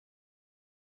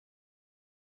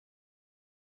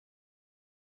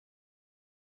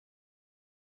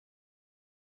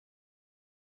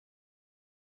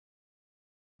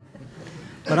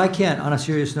But I can't, on a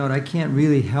serious note, I can't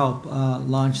really help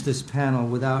launch this panel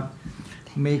without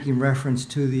making reference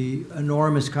to the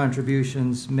enormous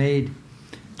contributions made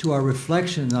to our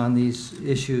reflection on these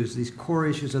issues, these core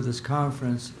issues of this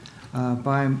conference,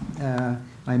 by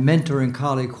my mentor and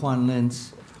colleague Juan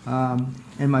Lintz,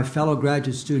 and my fellow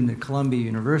graduate student at Columbia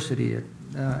University,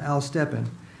 Al Steppen,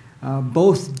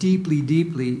 both deeply,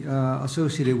 deeply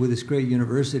associated with this great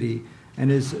university. And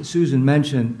as Susan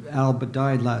mentioned, Al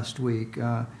died last week,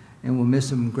 and we'll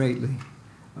miss him greatly.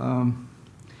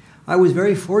 I was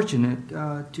very fortunate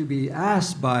to be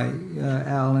asked by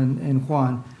Al and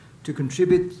Juan to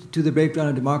contribute to the Breakdown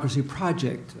of Democracy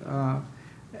project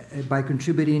by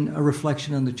contributing a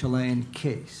reflection on the Chilean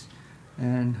case.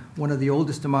 And one of the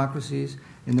oldest democracies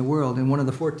in the world, and one of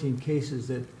the 14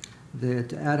 cases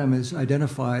that Adam has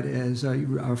identified as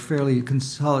a fairly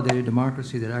consolidated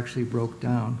democracy that actually broke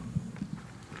down.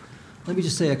 Let me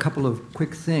just say a couple of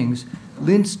quick things.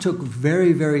 Lintz took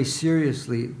very, very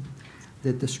seriously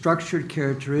that the structured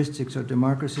characteristics of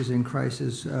democracies in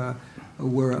crisis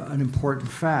were an important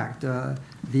fact.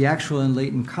 The actual and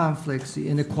latent conflicts, the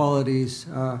inequalities,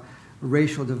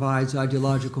 racial divides,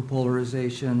 ideological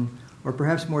polarization, or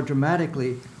perhaps more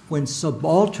dramatically, when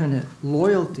subalternate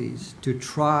loyalties to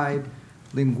tribe,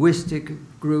 linguistic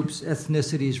groups,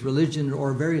 ethnicities, religion,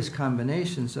 or various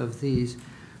combinations of these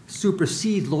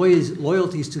supersede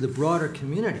loyalties to the broader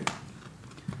community,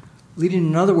 leading,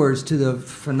 in other words, to the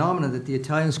phenomena that the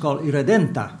Italians call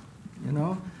irredenta,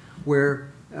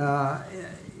 where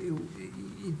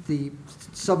the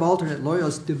subalternate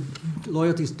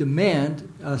loyalties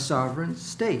demand a sovereign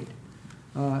state.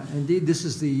 Indeed, this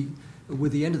is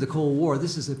with the end of the Cold War,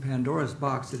 this is a Pandora's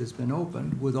box that has been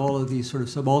opened with all of these sort of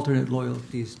subalternate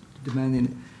loyalties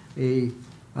demanding a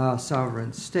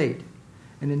sovereign state.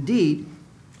 And indeed,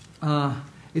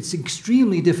 it's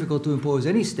extremely difficult to impose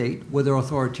any state, whether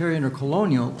authoritarian or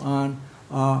colonial, on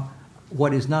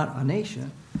what is not a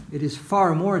nation. It is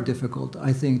far more difficult,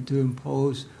 I think, to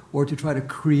impose or to try to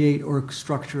create or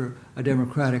structure a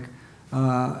democratic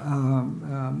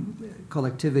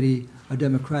collectivity, a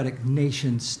democratic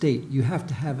nation state. You have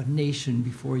to have a nation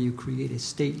before you create a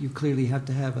state. You clearly have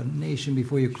to have a nation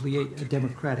before you create a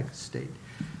democratic state.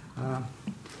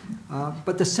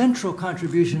 But the central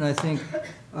contribution, I think,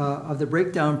 of the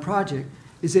Breakdown Project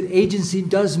is that agency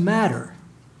does matter.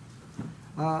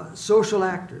 Social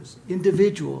actors,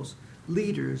 individuals,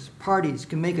 leaders, parties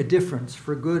can make a difference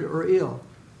for good or ill.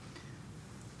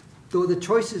 Though the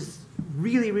choices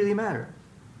really, really matter.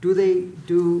 Do they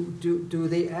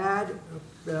add?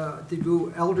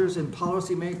 Do elders and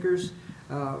policymakers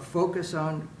focus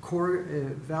on core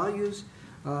values?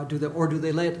 Or do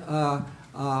they let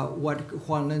what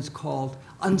Juan Lintz called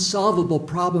unsolvable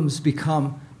problems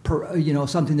become,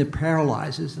 something that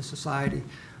paralyzes the society?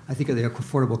 I think of the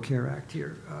Affordable Care Act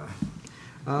here.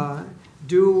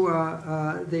 Do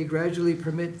they gradually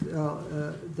permit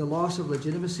the loss of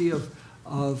legitimacy of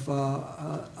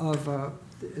the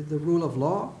rule of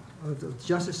law, of the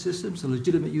justice systems, the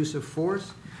legitimate use of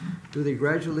force? Do they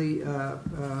gradually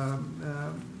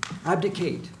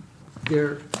abdicate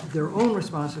their own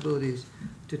responsibilities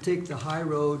to take the high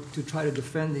road to try to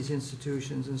defend these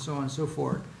institutions and so on and so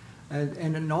forth?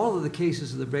 And in all of the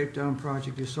cases of the Breakdown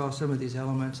Project, you saw some of these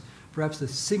elements. Perhaps the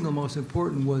single most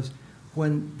important was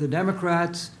when the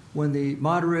Democrats, when the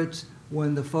moderates,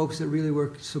 when the folks that really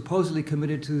were supposedly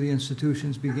committed to the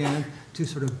institutions began to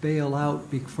sort of bail out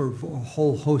for a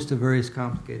whole host of various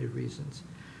complicated reasons.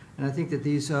 And I think that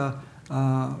these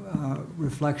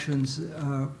reflections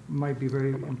might be very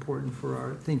important for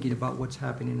our thinking about what's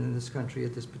happening in this country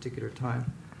at this particular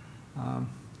time.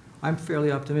 I'm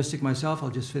fairly optimistic myself.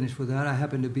 I'll just finish with that. I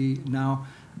happen to be now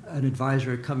an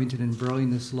advisor at Covington &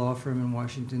 Burling, this law firm in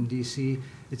Washington, D.C.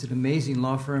 It's an amazing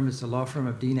law firm. It's a law firm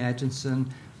of Dean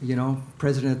Atchison,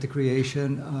 president at the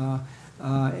creation,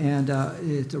 and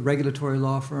it's a regulatory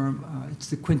law firm. It's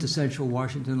the quintessential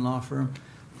Washington law firm.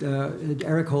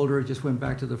 Eric Holder just went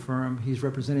back to the firm. He's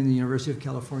representing the University of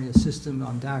California system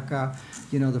on DACA.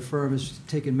 The firm has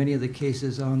taken many of the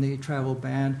cases on the travel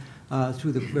ban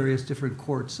through the various different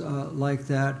courts like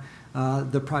that.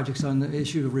 The projects on the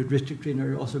issue of redistricting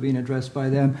are also being addressed by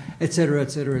them, et cetera,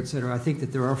 et cetera, et cetera. I think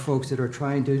that there are folks that are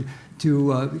trying to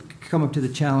come up to the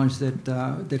challenge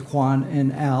that Juan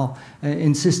and Al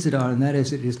insisted on, and that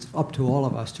is it is up to all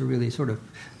of us to really sort of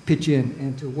pitch in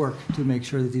and to work to make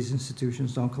sure that these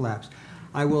institutions don't collapse.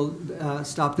 I will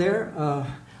stop there.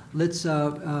 Let's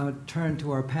turn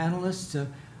to our panelists.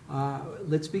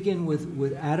 Let's begin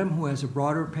with Adam, who has a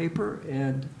broader paper,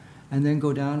 and then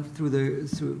go down through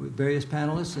various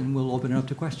panelists, and we'll open it up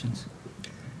to questions.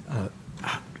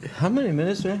 How many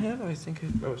minutes do I have? I think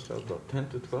I was told about 10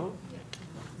 to 12.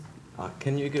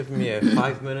 Can you give me a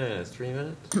 5 minute and a 3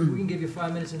 minute? We can give you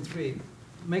 5 minutes and 3.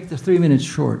 Make the 3 minutes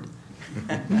short.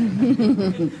 Did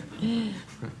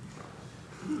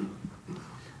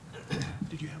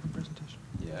you have a presentation?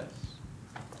 Yes.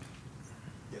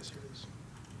 Yes, here it is.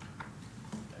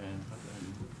 And how do I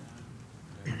move that?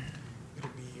 There. It'll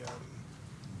be,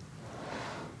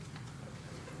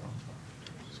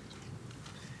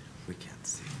 We can't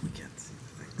see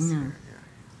the things No. here.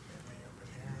 way up in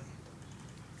here.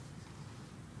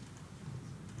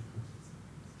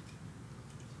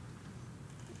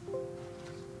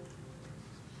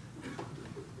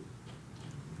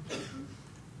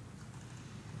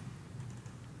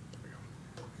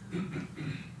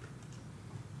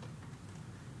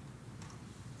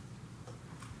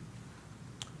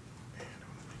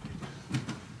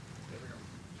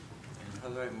 And how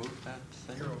do I move that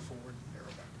thing? Arrow forward, arrow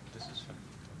back. This is fine.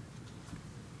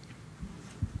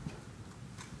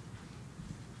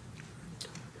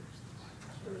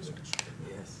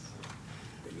 Yes.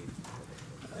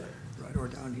 Right or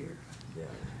down here. Yeah.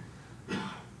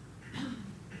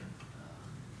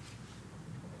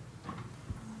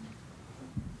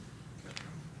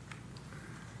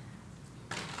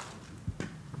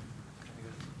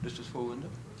 This is full window?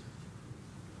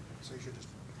 So you should just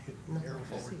hit arrow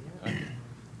forward. Okay.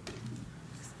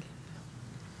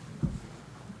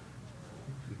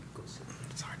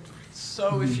 It's hard to read.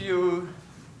 So if you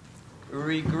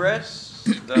regress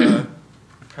the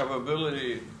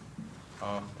probability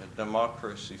of a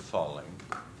democracy falling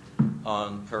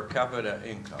on per capita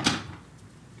income,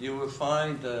 you will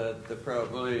find that the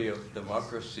probability of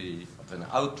democracy, of an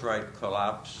outright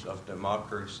collapse of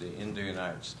democracy in the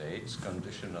United States,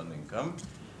 conditioned on income,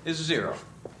 is 0,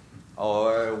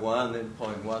 or 1 in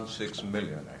 0.16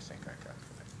 million, I think I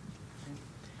calculated.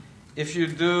 If you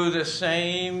do the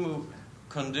same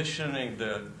conditioning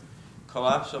the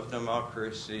collapse of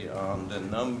democracy on the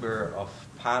number of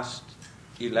past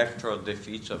electoral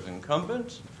defeats of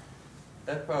incumbents,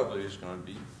 that probably is going to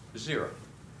be 0.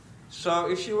 So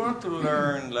if you want to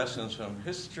learn lessons from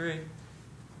history,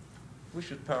 we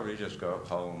should probably just go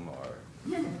home or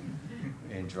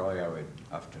enjoy our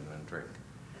afternoon drink.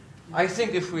 I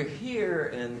think if we're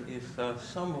here and if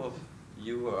some of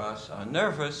you or us are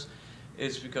nervous,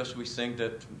 it's because we think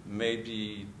that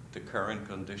maybe the current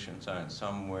conditions are in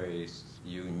some ways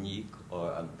unique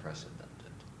or unprecedented.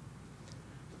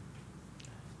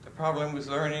 The problem with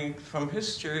learning from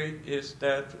history is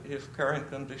that if current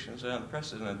conditions are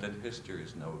unprecedented, history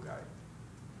is no guide.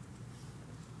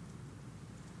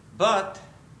 But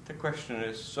the question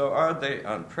is, so are they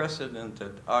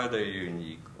unprecedented, are they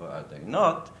unique, or are they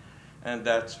not? And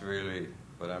that's really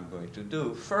what I'm going to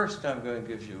do. First, I'm going to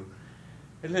give you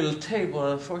a little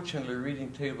table. Unfortunately,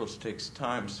 reading tables takes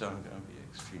time, so I'm going to be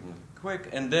extremely quick.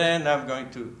 And then I'm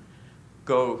going to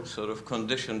go sort of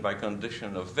condition by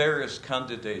condition of various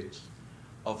candidates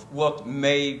of what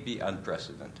may be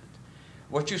unprecedented.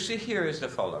 What you see here is the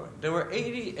following. There were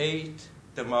 88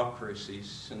 democracies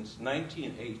since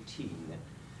 1918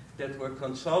 that were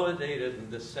consolidated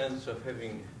in the sense of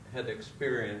having had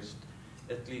experienced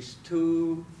at least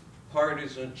 2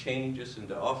 partisan changes in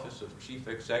the office of chief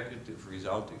executive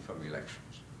resulting from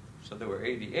elections. So there were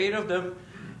 88 of them.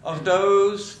 Of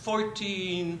those,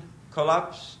 14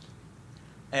 collapsed,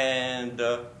 and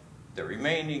the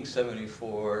remaining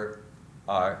 74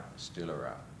 are still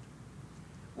around.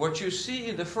 What you see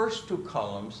in the first 2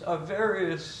 columns are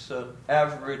various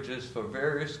averages for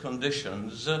various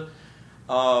conditions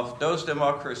of those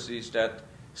democracies that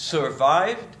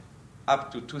survived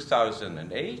up to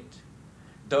 2008,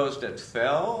 those that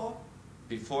fell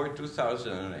before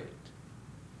 2008.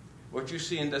 What you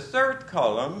see in the third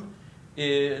column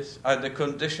are the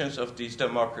conditions of these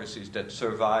democracies that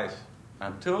survived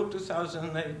until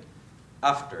 2008,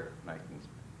 after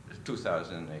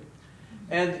 2008.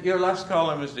 And your last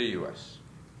column is the US.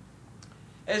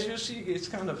 As you see, it's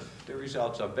kind of, the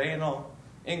results are banal.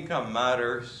 Income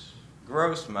matters,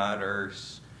 growth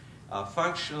matters,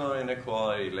 functional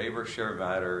inequality, labor share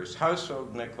matters,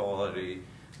 household inequality,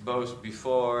 both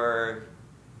before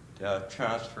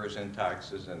transfers and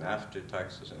taxes and after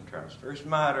taxes and transfers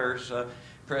matters.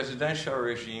 Presidential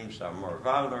regimes are more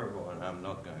vulnerable, and I'm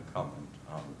not going to comment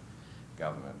on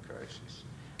government crises.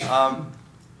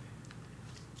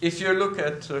 If you look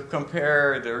at,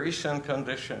 compare the recent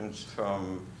conditions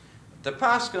from the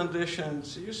past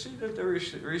conditions, you see that the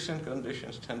recent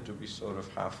conditions tend to be sort of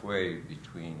halfway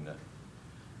between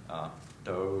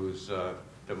those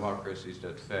democracies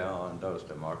that fell and those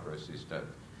democracies that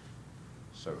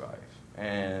survive.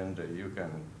 And you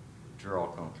can draw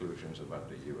conclusions about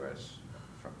the US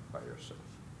by yourself.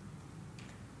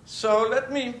 So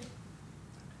let me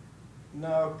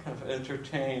now kind of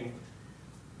entertain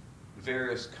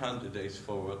various candidates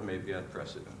for what may be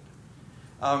unprecedented.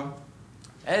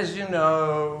 As you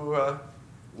know,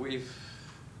 we've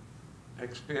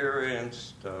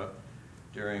experienced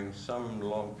during some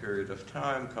long period of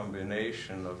time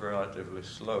combination of relatively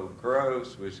slow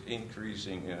growth with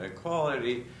increasing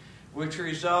inequality, which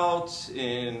results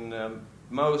in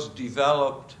most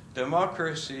developed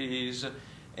democracies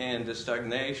and the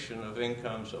stagnation of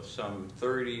incomes of some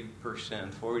 30%,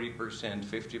 40%,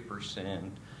 50%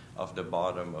 of the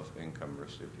bottom of income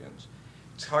recipients.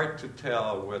 It's hard to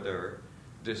tell whether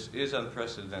this is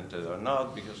unprecedented or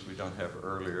not because we don't have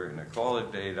earlier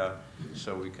inequality data,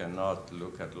 so we cannot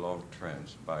look at long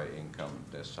trends by income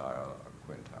decile or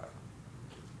quintile.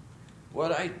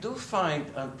 What I do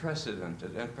find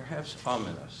unprecedented and perhaps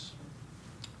ominous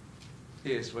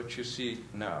is what you see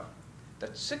now,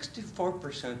 that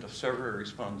 64% of survey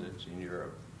respondents in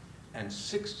Europe and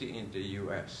 60% in the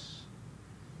US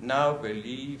now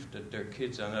believe that their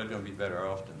kids are not going to be better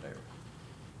off than they were.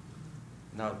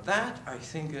 Now that, I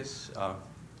think, is,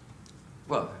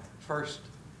 well, first,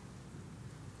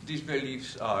 these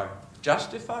beliefs are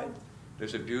justified.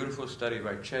 There's a beautiful study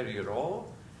by Cherry et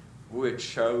al., which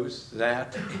shows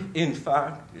that, in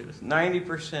fact,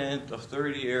 90% of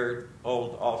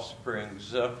 30-year-old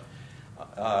offsprings,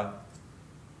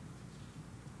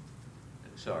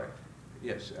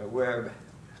 were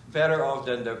better off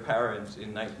than their parents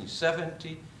in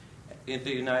 1970 in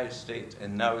the United States,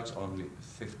 and now it's only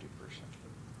 50%.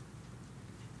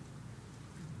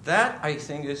 That, I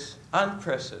think, is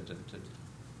unprecedented.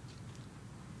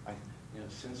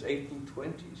 Since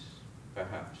 1820s,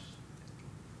 perhaps,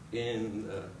 in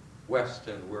the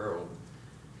Western world,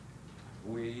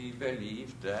 we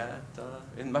believe that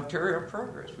in material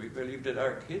progress, we believe that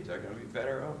our kids are going to be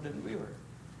better off than we were.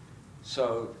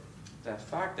 So the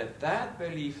fact that that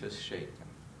belief is shaken,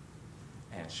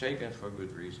 and shaken for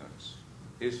good reasons,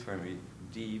 is for me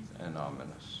deep and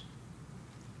ominous.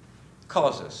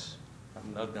 Causes.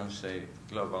 I'm not going to say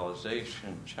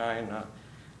globalization, China.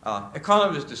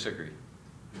 Economists disagree.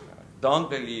 Don't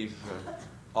believe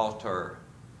Arturo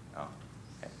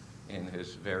in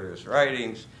his various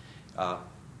writings.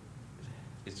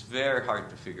 It's very hard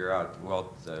to figure out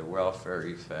what the welfare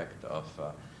effect of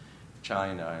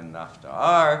China and NAFTA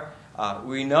are.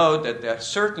 We know that there are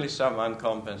certainly some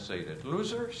uncompensated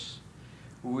losers.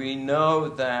 We know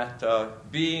that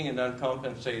being an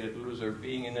uncompensated loser,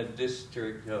 being in a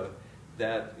district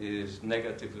that is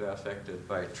negatively affected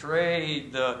by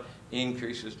trade,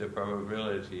 increases the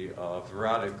probability of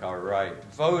radical right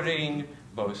voting,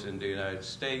 both in the United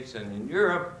States and in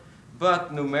Europe,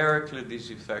 but numerically these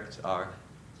effects are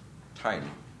tiny.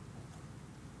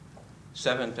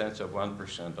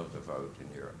 0.7% of the vote in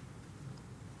Europe.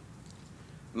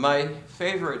 My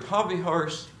favorite hobby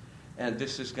horse, and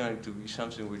this is going to be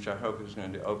something which I hope is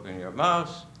going to open your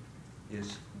mouth,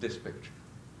 is this picture.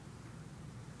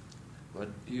 What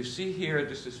you see here,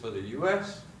 this is for the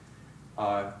US,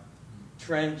 are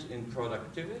trends in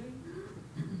productivity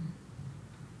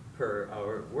per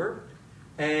hour worked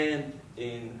and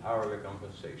in hourly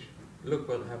compensation. Look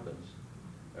what happens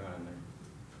around there.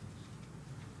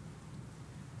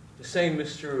 The same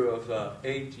is true of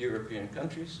 8 European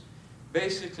countries.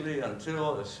 Basically,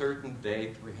 until a certain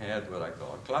date, we had what I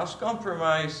call a class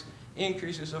compromise,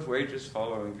 increases of wages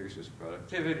follow increases of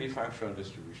productivity, functional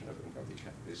distribution of income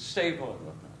is stable and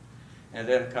whatnot. And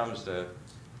then comes the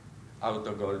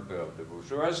autogolpe of the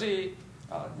bourgeoisie,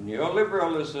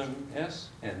 neoliberalism, yes,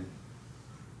 and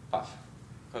puff,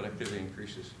 productivity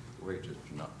increases, wages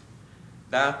do not.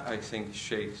 That, I think,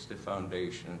 shakes the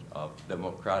foundation of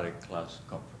democratic class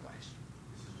compromise.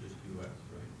 This is just US,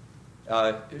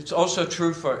 right? It's also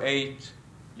true for 8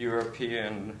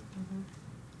 European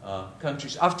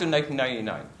countries after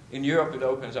 1999. In Europe, it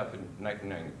opens up in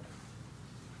 1999.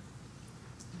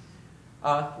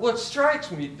 What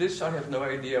strikes me, this I have no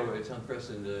idea whether it's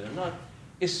unprecedented or not,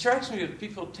 it strikes me that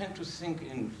people tend to think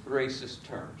in racist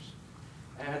terms.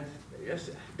 And yes,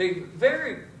 they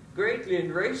vary greatly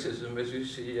in racism, as you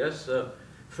see, yes,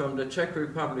 from the Czech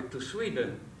Republic to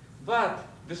Sweden. But,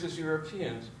 this is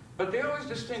Europeans, but they always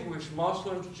distinguish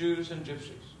Muslims, Jews, and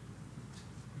Gypsies.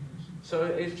 So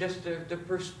it's just the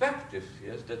perspective,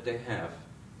 yes, that they have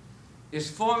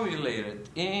is formulated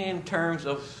in terms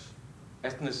of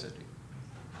ethnicity.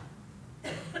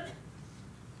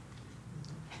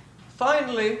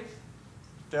 Finally,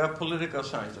 there are political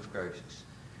signs of crisis.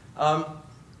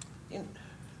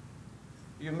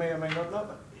 You may or may not know,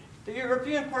 but the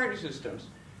European party systems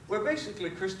were basically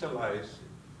crystallized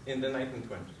in the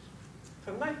 1920s.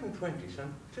 From 1920s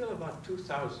until about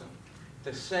 2000,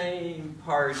 the same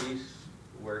parties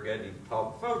were getting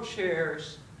top vote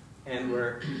shares and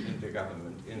were in the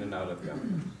government, in and out of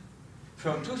government.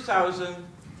 From 2000,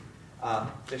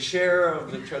 the share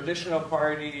of the traditional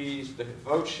parties, the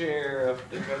vote share of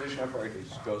the traditional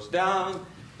parties goes down,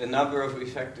 the number of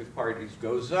effective parties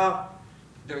goes up.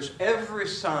 There's every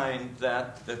sign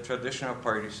that the traditional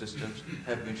party systems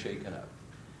have been shaken up.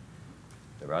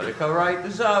 The radical right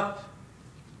is up,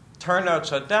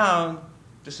 turnouts are down.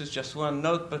 This is just one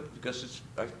note, but because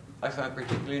I find it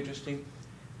particularly interesting.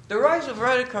 The rise of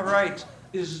radical right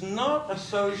is not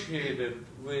associated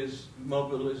with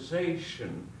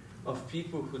mobilization of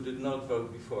people who did not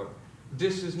vote before.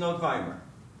 This is not Weimar.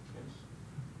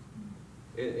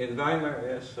 Yes. In Weimar,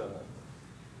 yes,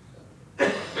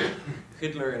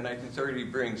 Hitler in 1930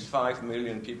 brings 5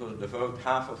 million people to the vote,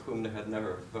 half of whom had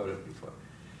never voted before.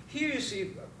 Here you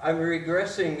see, I'm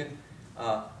regressing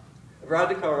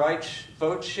radical right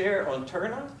vote share on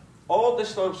turnout. All the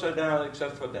slopes are down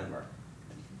except for Denmark.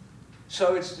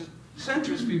 So it's the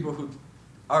centrist people who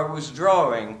are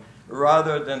withdrawing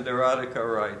rather than the radical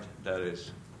right that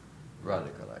is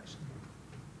radicalized.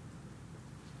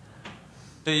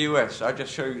 The US, I'll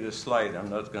just show you the slide. I'm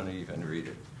not going to even read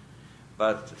it.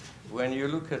 But when you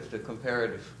look at the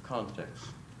comparative context,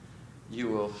 you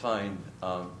will find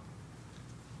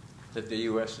that the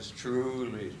US is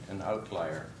truly an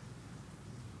outlier.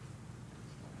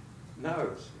 Now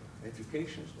it's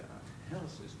education's down,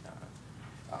 health is down.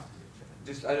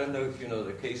 I don't know if you know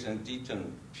the Case and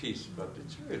Deaton piece, but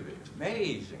it's really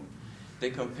amazing.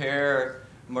 They compare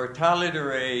mortality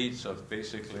rates of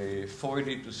basically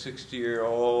 40 to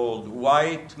 60-year-old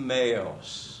white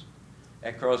males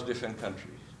across different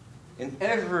countries. In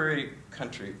every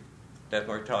country, that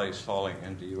mortality is falling,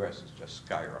 and the US is just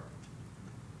skyrocketing.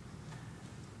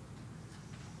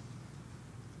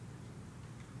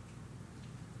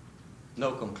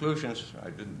 No conclusions.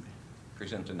 I didn't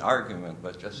present an argument,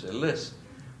 but just a list.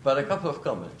 But a couple of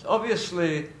comments.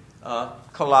 Obviously,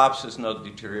 collapse is not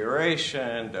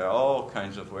deterioration. There are all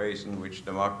kinds of ways in which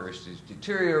democracies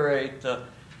deteriorate.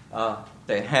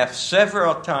 They have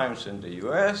several times in the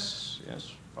US,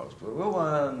 yes, post-World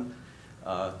War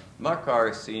I,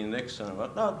 McCarthy, Nixon, and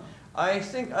whatnot. I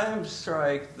think I am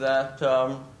struck that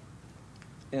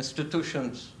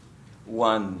institutions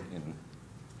won in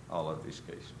all of these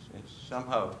cases.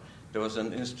 Somehow there was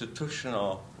an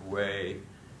institutional way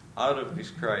out of this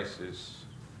crisis.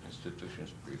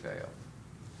 Institutions prevail.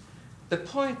 The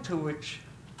point to which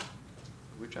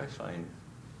I find,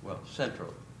 well,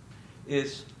 central,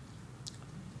 is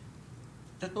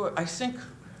that what I think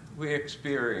we're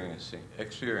experiencing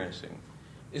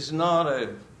is not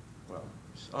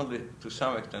it's only to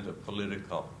some extent a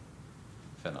political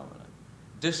phenomenon.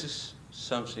 This is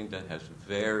something that has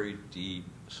very deep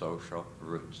social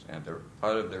roots. And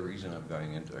part of the reason I'm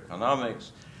going into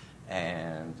economics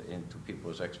and into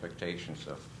people's expectations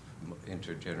of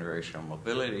intergenerational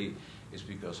mobility is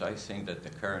because I think that the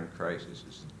current crisis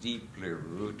is deeply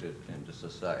rooted in the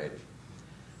society.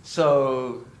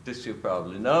 So, this you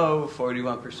probably know,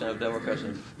 41% of Democrats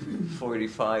and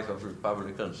 45% of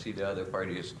Republicans see the other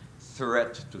party as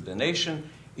threat to the nation.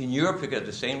 In Europe, you get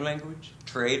the same language,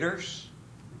 traitors.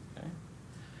 Okay?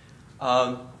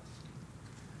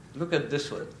 Look at this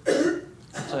one.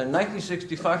 So in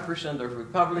 1965% of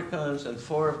Republicans and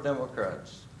 4% of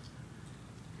Democrats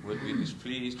would be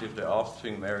displeased if their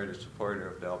offspring married a supporter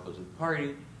of the opposite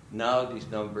party. Now these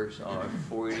numbers are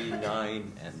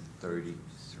 49 and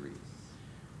 33.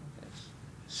 Yes.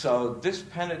 So this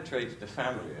penetrates the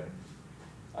family.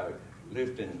 I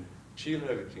lived in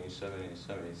Chile between 70 and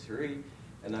 73,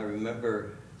 and I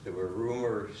remember there were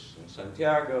rumors in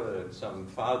Santiago that some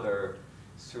father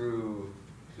threw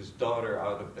his daughter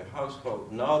out of the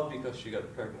household, not because she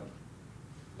got pregnant,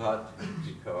 but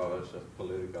because of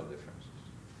political differences.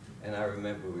 And I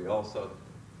remember we all thought,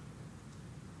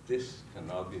 this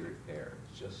cannot be repaired.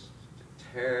 Just the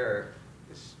tear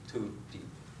is too deep.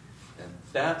 And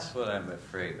that's what I'm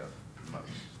afraid of most.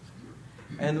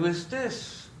 And with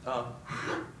this,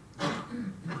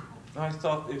 my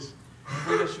thought is,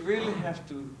 we just really have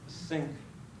to think,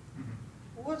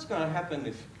 what's going to happen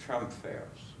if Trump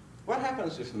fails? What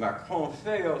happens if Macron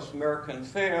fails, Merkel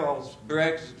fails,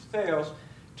 Brexit fails,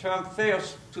 Trump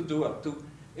fails to do what? To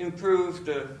improve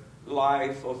the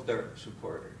life of their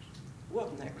supporters.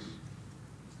 What next?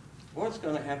 What's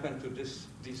going to happen to these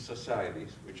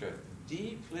societies, which are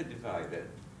deeply divided,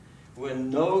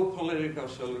 when no political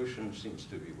solution seems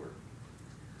to be working?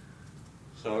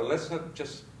 So let's not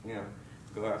just,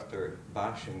 go after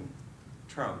bashing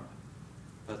Trump,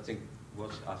 but think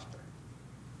what's after.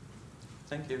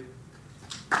 Thank you.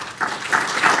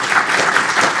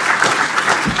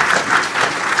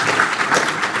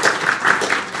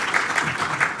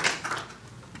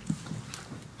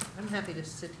 I'm happy to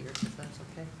sit here, if that's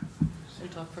okay. And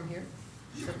talk from here.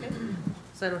 Okay?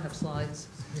 So I don't have slides.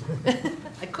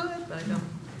 I could, but I don't.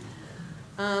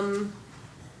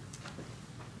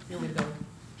 You want me to go?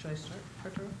 Should I start,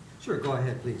 Arturo? Sure, go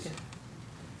ahead, please.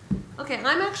 Okay,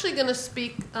 I'm actually going to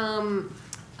speak.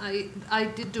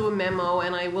 I did do a memo,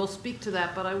 and I will speak to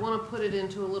that, but I want to put it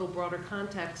into a little broader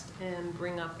context and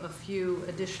bring up a few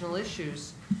additional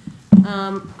issues.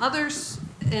 Others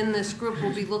in this group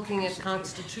will be looking at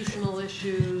constitutional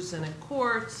issues and at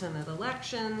courts and at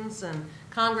elections and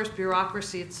Congress,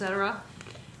 bureaucracy, etc.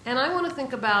 And I want to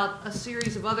think about a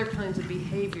series of other kinds of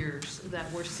behaviors that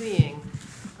we're seeing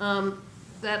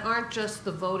that aren't just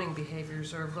the voting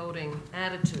behaviors or voting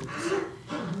attitudes.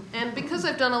 And because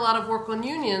I've done a lot of work on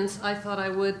unions, I thought I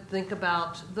would think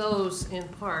about those in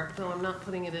part, though I'm not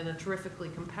putting it in a terrifically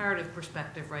comparative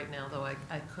perspective right now, though I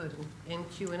could in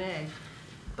Q&A.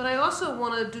 But I also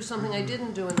want to do something I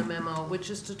didn't do in the memo,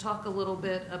 which is to talk a little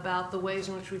bit about the ways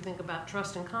in which we think about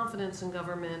trust and confidence in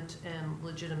government and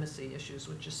legitimacy issues,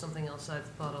 which is something else I've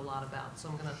thought a lot about. So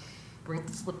I'm going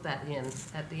to slip that in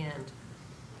at the end.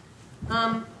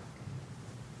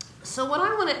 So what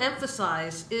I want to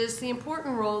emphasize is the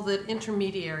important role that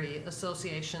intermediary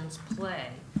associations play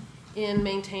in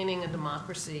maintaining a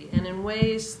democracy, and in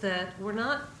ways that were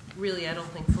not really, I don't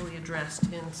think, fully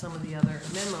addressed in some of the other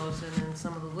memos and in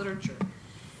some of the literature.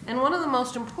 And one of the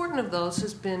most important of those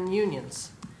has been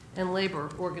unions and labor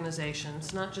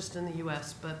organizations, not just in the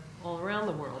US, but all around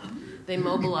the world. They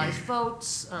mobilize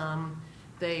votes.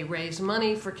 They raise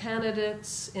money for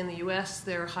candidates. In the US,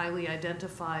 they're highly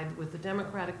identified with the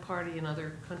Democratic Party. In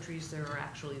other countries, there are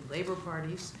actually labor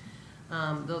parties,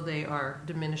 though they are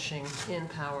diminishing in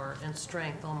power and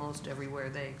strength almost everywhere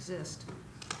they exist.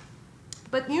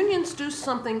 But unions do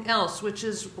something else, which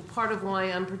is part of why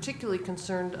I'm particularly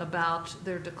concerned about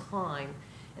their decline.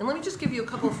 And let me just give you a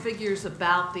couple of figures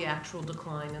about the actual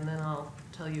decline, and then I'll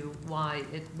tell you why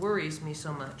it worries me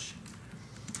so much.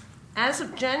 As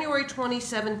of January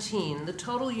 2017, the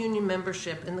total union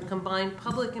membership in the combined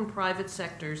public and private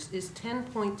sectors is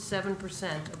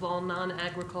 10.7% of all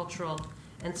non-agricultural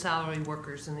and salary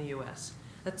workers in the US.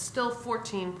 That's still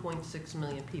 14.6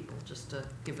 million people, just to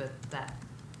give it that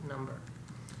number.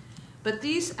 But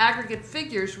these aggregate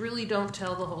figures really don't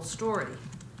tell the whole story.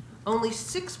 Only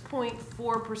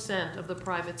 6.4% of the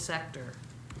private sector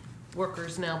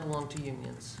workers now belong to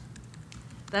unions.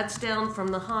 That's down from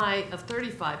the high of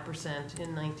 35%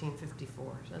 in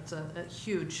 1954. That's a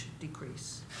huge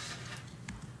decrease.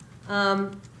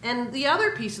 And the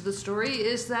other piece of the story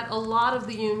is that a lot of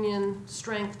the union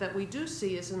strength that we do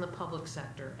see is in the public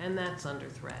sector, and that's under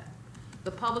threat.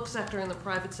 The public sector and the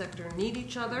private sector need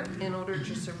each other in order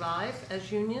to survive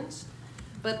as unions,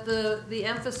 but the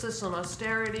emphasis on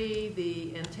austerity,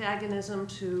 the antagonism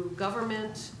to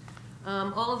government,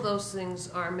 all of those things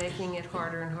are making it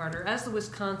harder and harder, as the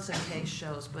Wisconsin case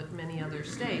shows, but many other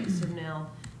states have now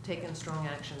taken strong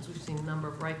actions. We've seen a number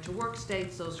of right-to-work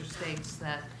states. Those are states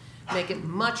that make it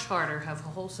much harder, have a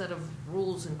whole set of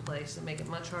rules in place that make it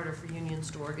much harder for unions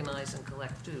to organize and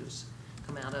collect dues.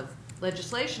 Come out of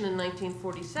legislation in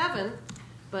 1947,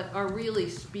 but are really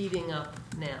speeding up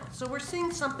now. So we're seeing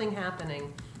something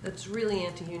happening that's really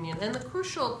anti-union. And the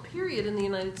crucial period in the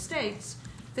United States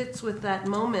fits with that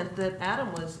moment that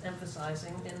Adam was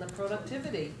emphasizing in the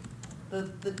productivity,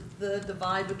 the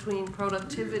divide between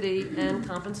productivity and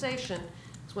compensation.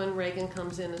 It's when Reagan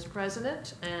comes in as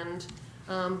president and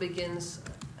begins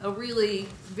a really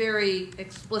very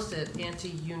explicit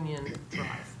anti-union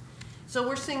drive. So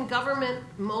we're seeing government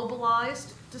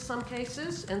mobilized to some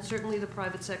cases, and certainly the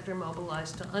private sector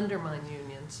mobilized to undermine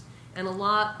unions, and a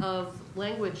lot of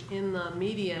language in the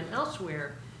media and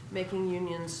elsewhere making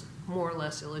unions more or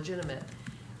less illegitimate.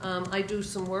 I do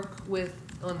some work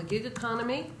on the gig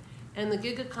economy, and the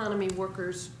gig economy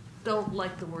workers don't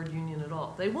like the word union at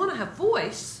all. They want to have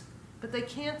voice, but they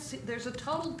can't see, there's a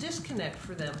total disconnect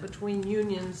for them between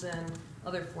unions and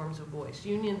other forms of voice.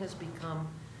 Union has become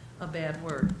a bad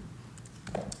word.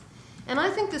 And I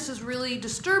think this is really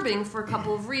disturbing for a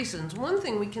couple of reasons. One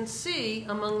thing we can see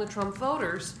among the Trump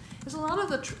voters is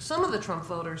some of the Trump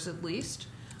voters, at least,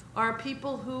 are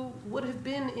people who would have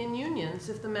been in unions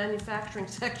if the manufacturing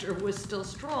sector was still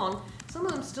strong. Some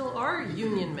of them still are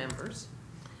union members.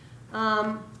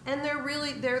 And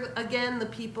they're again the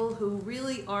people who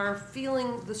really are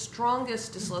feeling the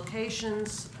strongest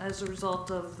dislocations as a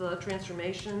result of the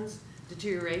transformations,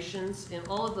 deteriorations in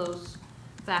all of those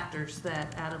factors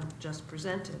that Adam just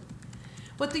presented.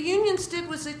 What the unions did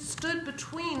was it stood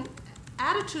between.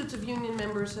 Attitudes of union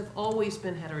members have always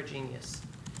been heterogeneous.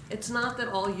 It's not that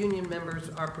all union members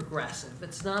are progressive.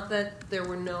 It's not that there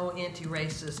were no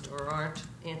anti-racist or there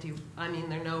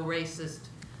are no racist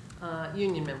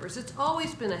union members. It's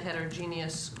always been a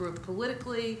heterogeneous group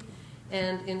politically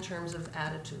and in terms of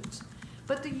attitudes.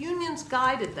 But the unions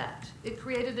guided that. It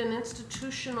created an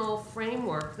institutional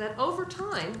framework that over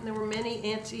time, there were many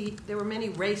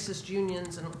racist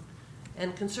unions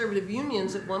and conservative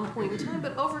unions at one point in time,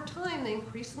 but over time they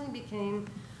increasingly became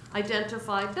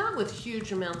identified not with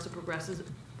huge amounts of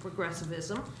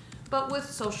progressivism, but with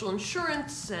social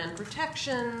insurance and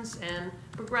protections and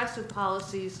progressive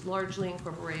policies largely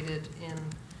incorporated in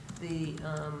the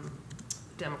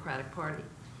Democratic Party.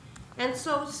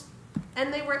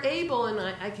 And they were able, and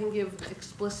I can give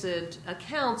explicit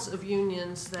accounts of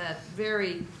unions that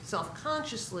very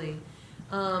self-consciously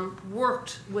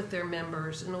worked with their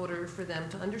members in order for them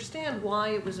to understand why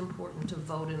it was important to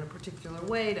vote in a particular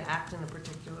way, to act in a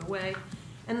particular way.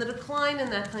 And the decline in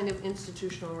that kind of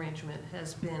institutional arrangement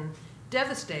has been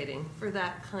devastating for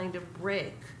that kind of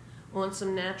break on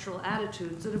some natural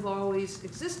attitudes that have always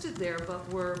existed there but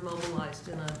were mobilized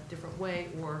in a different way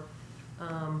or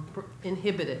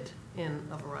inhibited in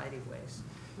a variety of ways.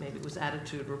 Maybe it was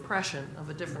attitude repression of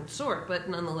a different sort, but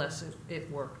nonetheless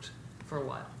it worked for a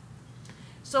while.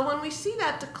 So when we see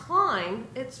that decline,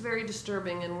 it's very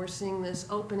disturbing, and we're seeing this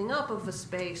opening up of a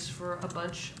space for a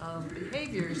bunch of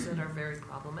behaviors that are very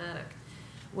problematic.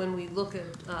 When we look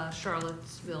at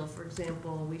Charlottesville, for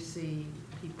example, we see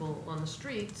people on the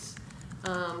streets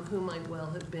who might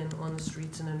well have been on the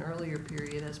streets in an earlier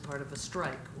period as part of a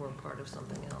strike or part of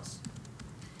something else.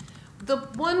 The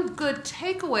one good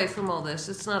takeaway from all this,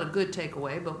 it's not a good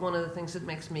takeaway, but one of the things that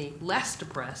makes me less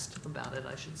depressed about it,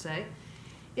 I should say,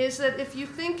 is that if you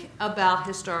think about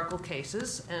historical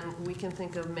cases, and we can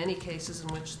think of many cases in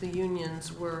which the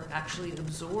unions were actually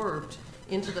absorbed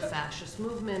into the fascist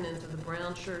movement, into the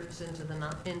brown shirts, into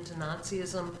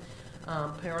Nazism,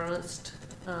 Peronist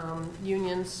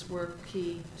unions were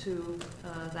key to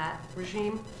that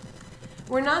regime.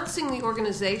 We're not seeing the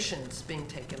organizations being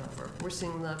taken over. We're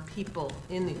seeing the people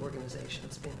in the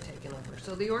organizations being taken over.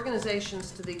 So the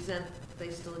organizations, to the extent they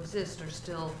still exist, are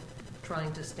still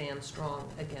trying to stand strong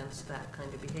against that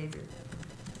kind of behavior.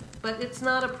 But it's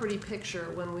not a pretty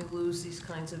picture when we lose these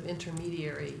kinds of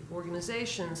intermediary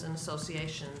organizations and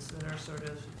associations that are sort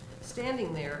of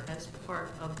standing there as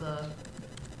part of the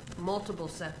multiple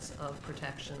sets of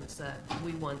protections that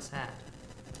we once had.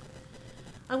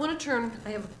 I want to turn, I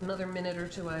have another minute or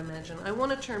two, I imagine. I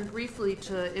want to turn briefly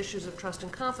to issues of trust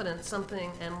and confidence,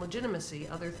 and legitimacy,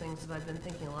 other things that I've been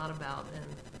thinking a lot about, and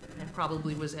I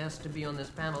probably was asked to be on this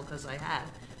panel because I had,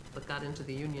 but got into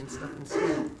the union stuff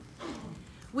instead.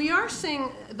 We are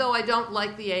seeing, though I don't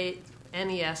like the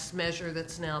NES measure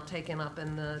that's now taken up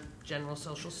in the General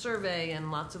Social Survey and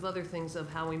lots of other things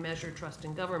of how we measure trust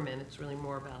in government. It's really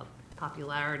more about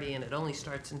popularity, and it only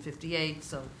starts in '58,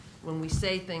 so when we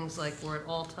say things like we're at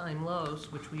all-time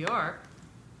lows, which we are,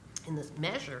 in this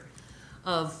measure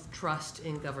of trust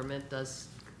in government, does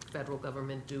federal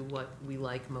government do what we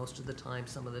like most of the time,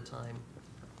 some of the time,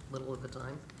 little of the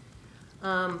time?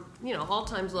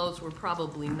 All-time lows were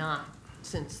probably not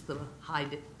since the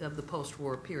height of the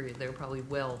post-war period. They were probably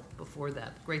well before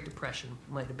that. Great Depression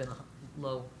might have been a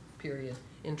low period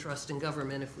in trust in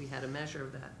government if we had a measure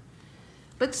of that.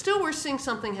 But still, we're seeing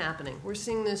something happening. We're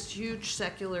seeing this huge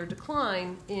secular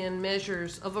decline in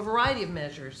measures of a variety of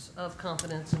measures of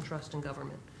confidence and trust in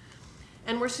government.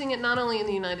 And we're seeing it not only in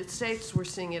the United States, we're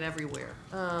seeing it everywhere.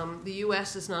 The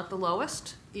US is not the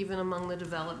lowest, even among the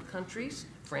developed countries.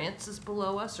 France is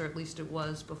below us, or at least it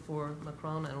was before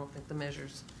Macron. I don't think the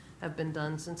measures have been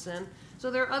done since then.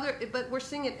 So there are but we're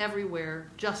seeing it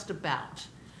everywhere, just about.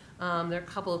 There are a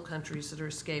couple of countries that are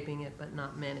escaping it, but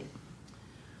not many.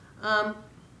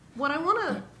 What I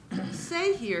want to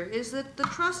say here is that the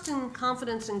trust and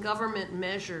confidence in government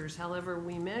measures, however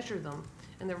we measure them,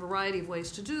 and there are a variety of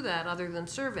ways to do that other than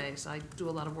surveys. I do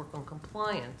a lot of work on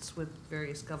compliance with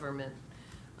various government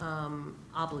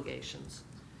obligations.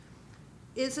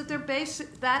 Is that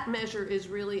that measure is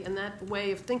really, and that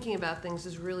way of thinking about things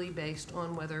is really based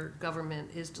on whether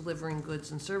government is delivering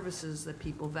goods and services that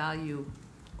people value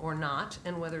or not,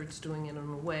 and whether it's doing it in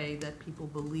a way that people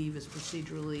believe is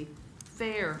procedurally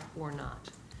fair or not.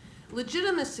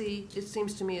 Legitimacy, it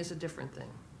seems to me, is a different thing.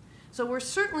 So we're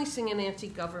certainly seeing an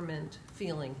anti-government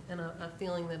feeling and a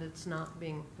feeling that it's not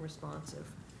being responsive.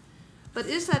 But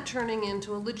is that turning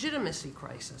into a legitimacy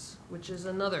crisis, which is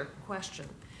another question?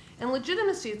 And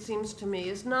legitimacy, it seems to me,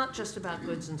 is not just about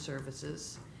goods and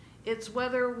services. It's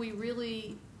whether we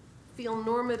really feel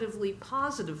normatively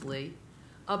positively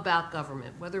about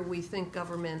government, whether we think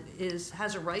government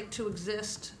has a right to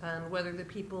exist, and whether the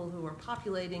people who are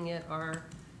populating it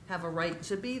have a right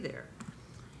to be there.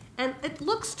 And it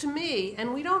looks to me,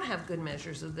 and we don't have good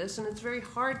measures of this, and it's very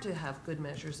hard to have good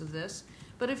measures of this,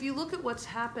 but if you look at what's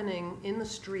happening in the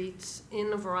streets,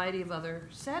 in a variety of other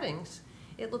settings,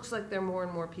 it looks like there are more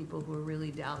and more people who are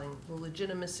really doubting the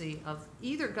legitimacy of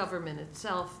either government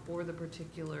itself or the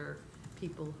particular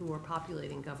people who are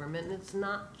populating government, and it's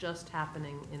not just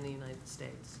happening in the United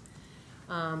States.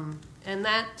 And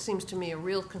that seems to me a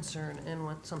real concern and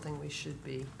something we should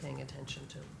be paying attention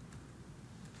to.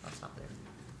 I'll stop there.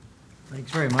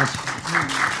 Thanks very much.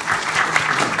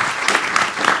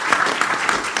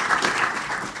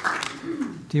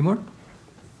 Timur? Back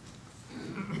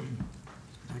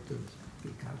to the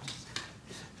big couches.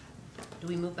 Do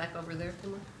we move back over there,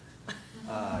 Timur?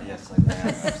 Yes, I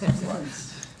have some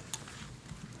slides.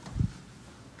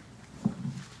 How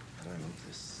do I move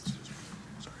this?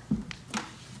 Sorry.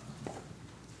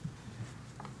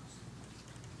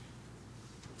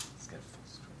 Let's get full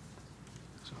screen.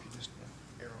 So if you just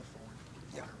arrow forward.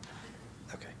 Yeah.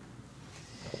 Okay.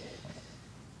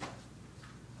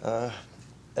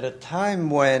 At a time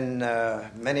when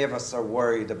many of us are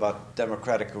worried about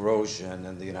democratic erosion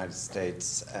in the United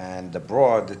States and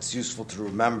abroad, it's useful to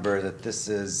remember that this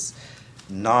is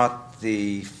not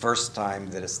the first time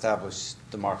that established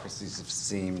democracies have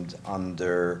seemed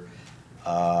under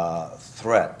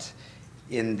threat.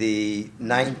 In the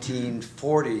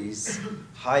 1940s,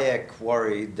 Hayek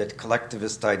worried that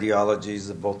collectivist ideologies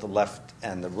of both the left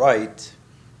and the right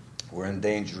were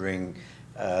endangering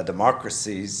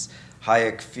democracies.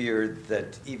 Hayek feared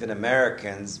that even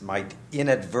Americans might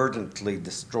inadvertently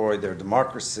destroy their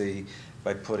democracy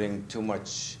by putting too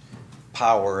much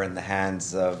power in the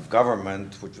hands of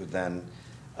government, which would then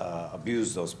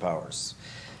abuse those powers.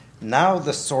 Now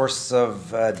the source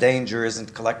of danger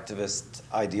isn't collectivist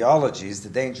ideologies. The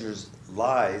danger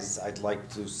lies, I'd like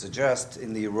to suggest,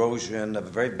 in the erosion of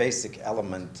a very basic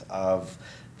element of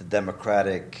the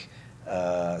democratic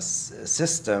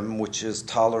system, which is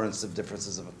tolerance of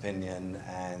differences of opinion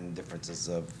and differences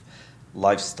of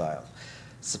lifestyle.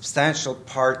 Substantial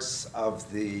parts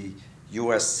of the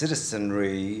U.S.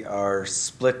 citizenry are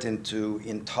split into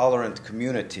intolerant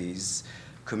communities,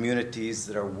 communities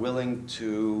that are willing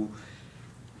to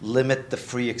limit the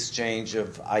free exchange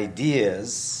of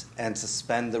ideas and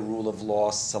suspend the rule of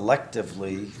law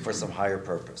selectively for some higher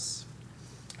purpose.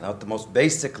 Now, at the most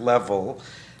basic level,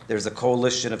 there's a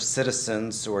coalition of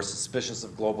citizens who are suspicious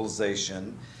of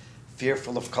globalization,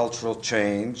 fearful of cultural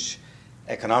change,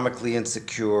 economically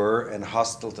insecure, and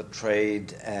hostile to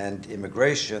trade and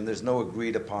immigration. There's no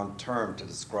agreed upon term to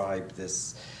describe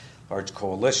this large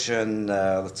coalition.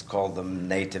 Let's call them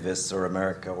nativists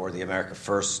or the America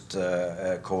First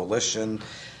coalition.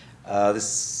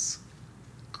 This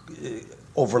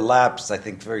overlaps, I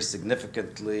think, very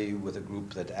significantly with a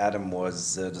group that Adam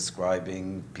was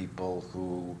describing, people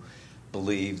who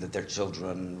believe that their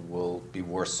children will be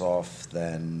worse off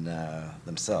than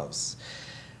themselves.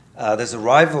 There's a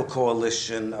rival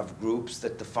coalition of groups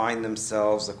that define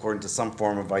themselves according to some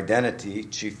form of identity,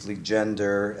 chiefly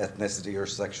gender, ethnicity, or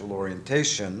sexual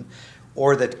orientation,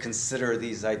 or that consider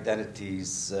these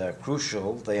identities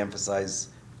crucial. They emphasize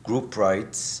group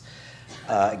rights.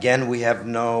 Again, we have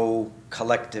no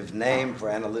collective name for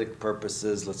analytic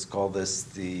purposes. Let's call this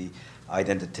the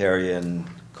Identitarian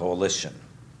Coalition.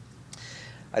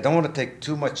 I don't want to take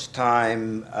too much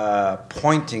time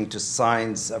pointing to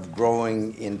signs of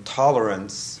growing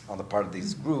intolerance on the part of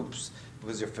these groups,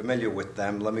 because you're familiar with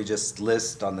them. Let me just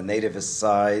list on the nativist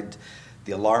side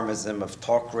the alarmism of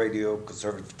talk radio,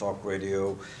 conservative talk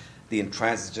radio, the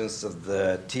intransigence of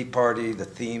the Tea Party, the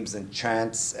themes and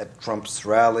chants at Trump's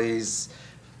rallies,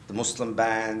 the Muslim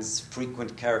bans,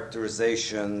 frequent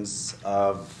characterizations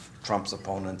of Trump's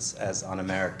opponents as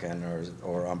un-American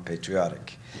or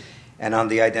unpatriotic. And on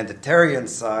the identitarian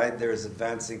side, there is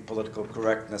advancing political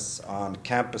correctness on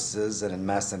campuses and in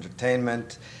mass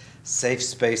entertainment. Safe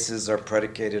spaces are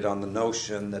predicated on the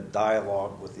notion that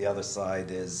dialogue with the other side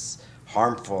is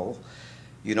harmful.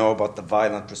 You know about the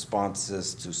violent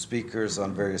responses to speakers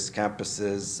on various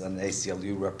campuses. An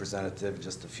ACLU representative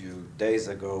just a few days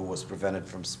ago was prevented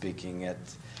from speaking at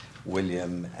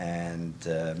William and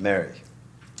Mary.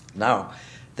 Now,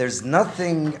 there's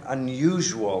nothing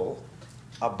unusual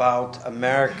about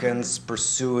Americans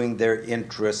pursuing their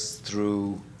interests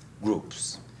through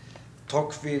groups.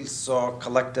 Tocqueville saw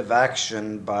collective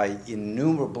action by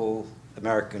innumerable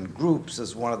American groups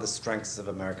is one of the strengths of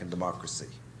American democracy.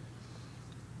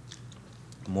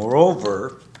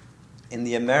 Moreover, in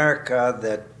the America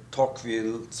that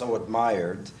Tocqueville so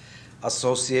admired,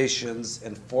 associations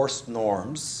enforced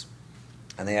norms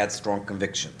and they had strong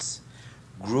convictions.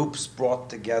 Groups brought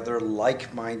together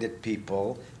like-minded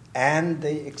people and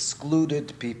they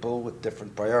excluded people with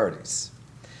different priorities.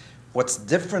 What's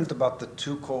different about the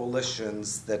two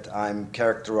coalitions that I'm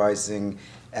characterizing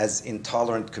as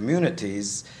intolerant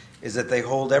communities is that they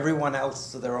hold everyone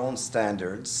else to their own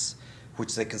standards,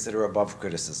 which they consider above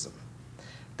criticism.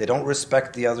 They don't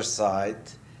respect the other side.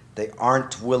 They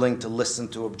aren't willing to listen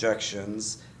to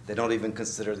objections. They don't even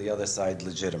consider the other side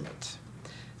legitimate.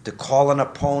 To call an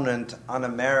opponent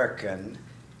un-American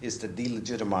is to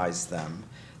delegitimize them.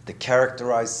 To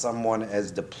characterize someone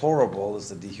as deplorable is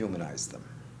to dehumanize them.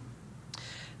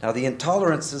 Now, the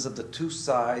intolerances of the two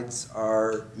sides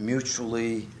are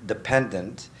mutually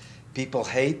dependent. People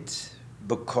hate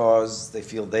because they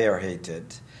feel they are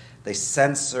hated. They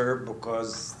censor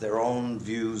because their own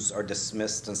views are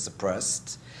dismissed and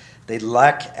suppressed. They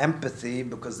lack empathy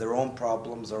because their own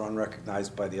problems are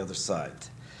unrecognized by the other side.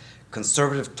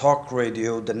 Conservative talk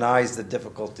radio denies the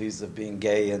difficulties of being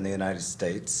gay in the United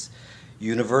States.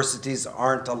 Universities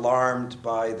aren't alarmed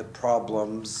by the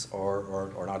problems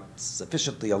or not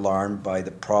sufficiently alarmed by the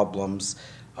problems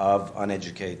of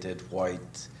uneducated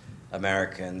white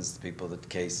Americans, the people that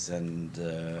Case and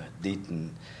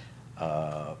Deaton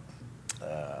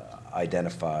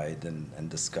identified and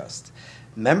discussed.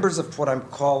 Members of what I'm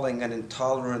calling an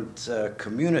intolerant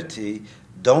community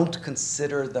don't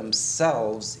consider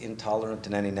themselves intolerant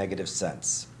in any negative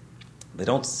sense. They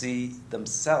don't see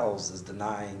themselves as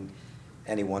denying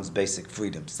anyone's basic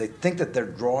freedoms. They think that they're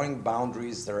drawing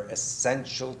boundaries that are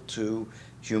essential to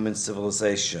human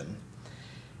civilization,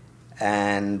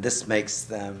 and this makes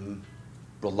them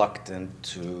reluctant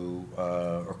to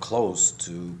or close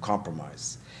to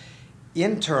compromise.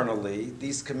 Internally,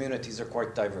 these communities are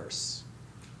quite diverse.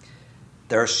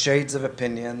 There are shades of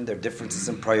opinion, there are differences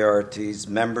in priorities.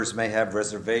 Members may have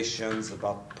reservations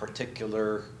about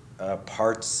particular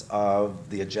parts of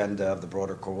the agenda of the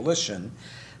broader coalition.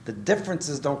 The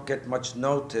differences don't get much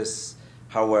notice,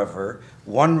 however.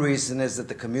 One reason is that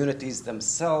the communities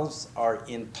themselves are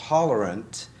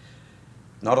intolerant,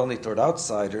 not only toward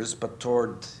outsiders, but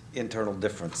toward internal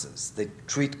differences. They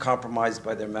treat compromise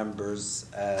by their members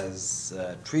as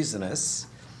treasonous.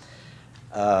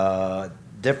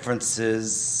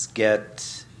 Differences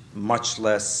get much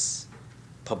less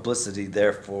publicity,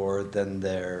 therefore, than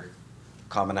their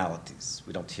commonalities.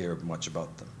 We don't hear much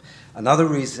about them. Another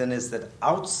reason is that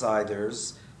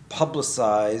outsiders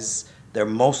publicize their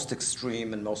most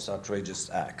extreme and most outrageous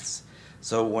acts.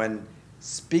 So when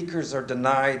speakers are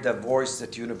denied a voice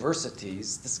at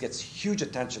universities, this gets huge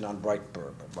attention on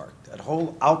Breitbart. That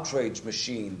whole outrage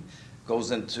machine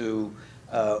goes into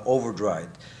overdrive.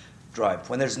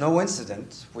 When there's no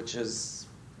incident, which is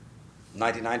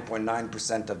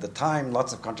 99.9% of the time,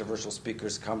 lots of controversial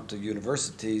speakers come to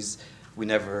universities. We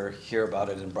never hear about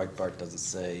it, and Breitbart doesn't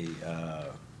say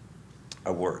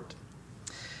a word.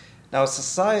 Now, a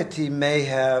society may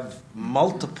have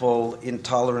multiple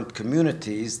intolerant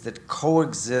communities that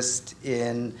coexist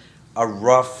in a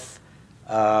rough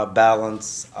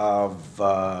balance of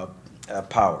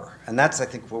power. And that's, I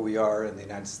think, where we are in the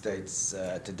United States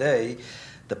today.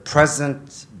 The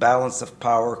present balance of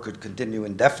power could continue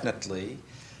indefinitely.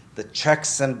 The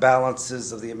checks and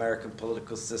balances of the American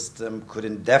political system could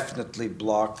indefinitely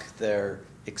block their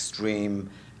extreme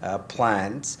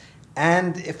plans.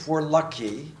 And if we're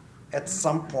lucky, at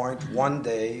some point, one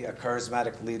day, a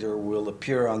charismatic leader will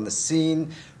appear on the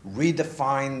scene,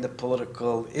 redefine the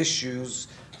political issues,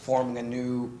 forming a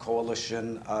new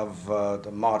coalition of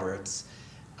the moderates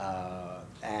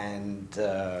and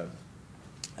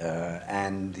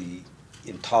the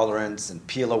intolerance and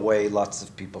peel away lots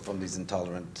of people from these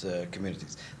intolerant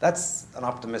communities. That's an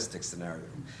optimistic scenario.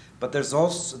 But there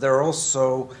are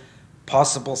also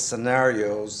possible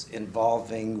scenarios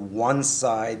involving one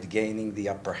side gaining the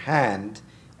upper hand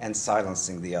and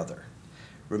silencing the other.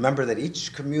 Remember that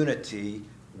each community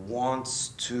wants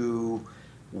to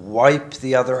wipe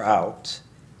the other out.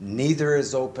 Neither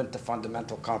is open to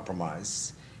fundamental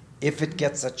compromise. If it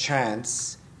gets a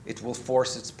chance, it will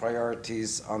force its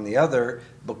priorities on the other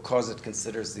because it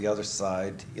considers the other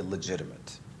side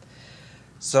illegitimate.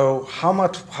 So how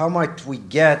might we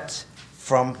get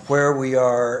from where we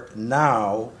are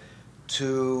now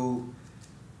to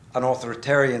an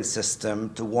authoritarian system,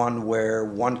 to one where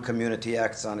one community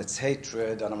acts on its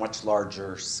hatred on a much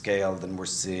larger scale than we're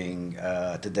seeing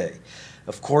today?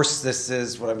 Of course, this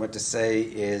is what I'm going to say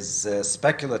is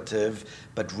speculative,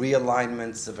 but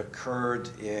realignments have occurred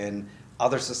in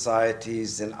other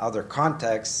societies, in other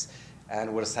contexts,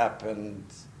 and what has happened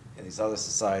in these other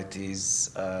societies,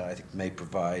 I think, may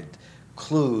provide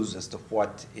clues as to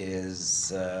what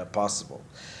is possible.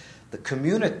 The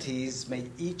communities may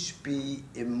each be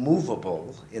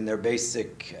immovable in their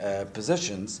basic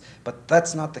positions, but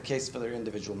that's not the case for their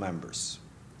individual members.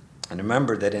 And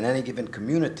remember that in any given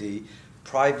community,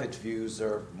 private views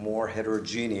are more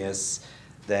heterogeneous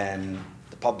than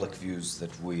the public views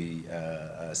that we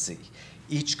see.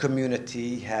 Each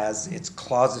community has its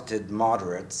closeted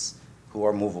moderates who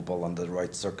are movable under the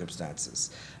right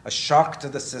circumstances. A shock to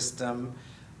the system,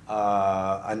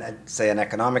 say an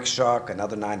economic shock,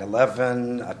 another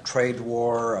 9/11, a trade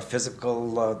war, a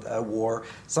physical war,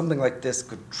 something like this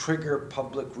could trigger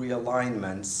public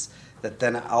realignments that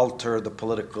then alter the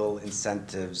political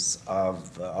incentives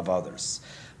of others.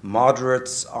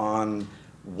 Moderates on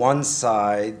one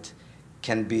side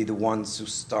can be the ones who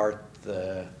start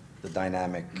the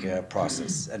dynamic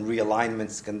process, and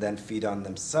realignments can then feed on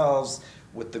themselves,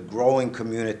 with the growing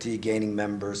community gaining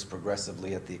members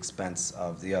progressively at the expense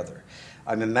of the other.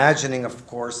 I'm imagining, of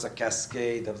course, a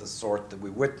cascade of the sort that we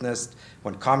witnessed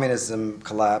when communism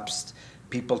collapsed.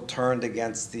 People turned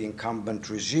against the incumbent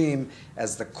regime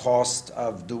as the cost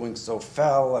of doing so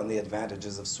fell and the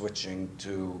advantages of switching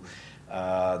to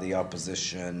the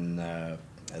opposition,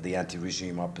 the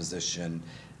anti-regime opposition,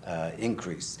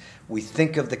 increased. We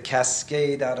think of the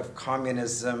cascade out of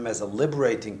communism as a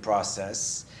liberating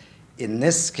process. In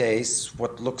this case,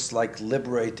 what looks like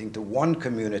liberating to one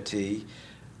community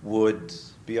would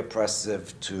be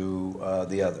oppressive to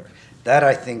the other. That,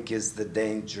 I think, is the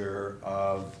danger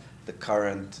of the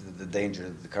current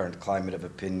climate of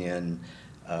opinion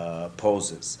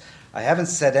poses. I haven't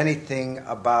said anything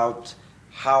about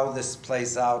how this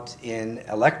plays out in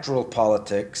electoral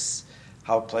politics,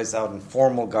 how it plays out in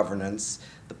formal governance.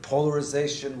 The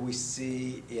polarization we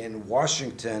see in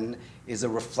Washington is a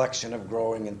reflection of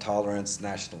growing intolerance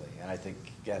nationally. And I think,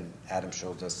 again, Adam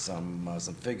showed us some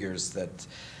figures that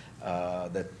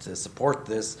support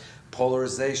this.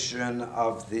 Polarization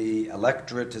of the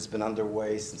electorate has been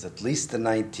underway since at least the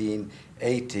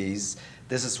 1980s.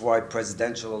 This is why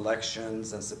presidential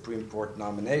elections and Supreme Court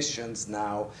nominations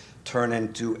now turn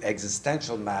into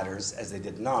existential matters, as they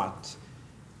did not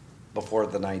before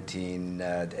the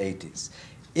 1980s.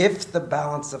 If the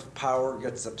balance of power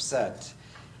gets upset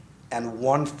and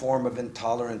one form of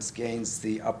intolerance gains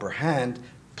the upper hand,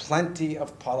 plenty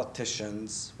of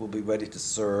politicians will be ready to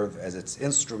serve as its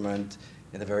instrument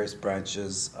in the various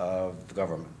branches of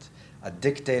government. A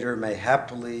dictator may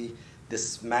happily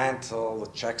dismantle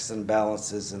the checks and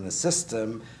balances in the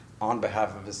system on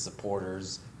behalf of his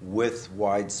supporters with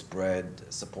widespread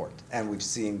support. And we've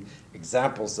seen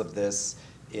examples of this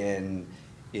in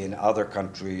other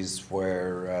countries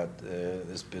where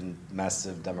there's been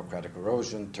massive democratic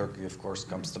erosion. Turkey, of course,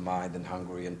 comes to mind, and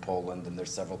Hungary and Poland, and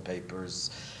there's several papers,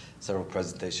 several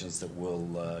presentations that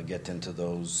will get into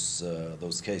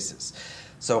those cases.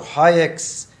 So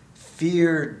Hayek's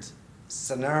feared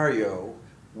scenario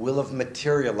will have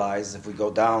materialized if we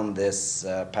go down this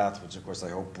path, which of course I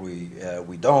hope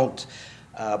we don't,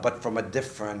 but from a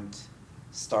different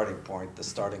starting point, the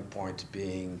starting point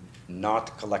being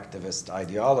not collectivist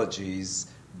ideologies,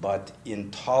 but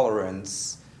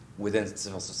intolerance within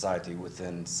civil society,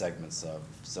 within segments of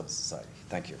civil society.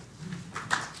 Thank you.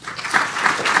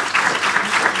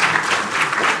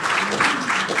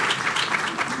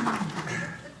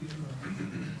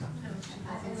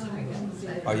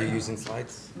 Are you using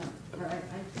slides? No. I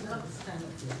cannot stand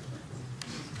up here.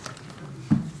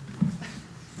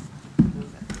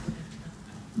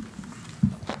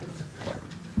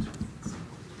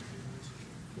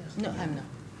 No, I'm not.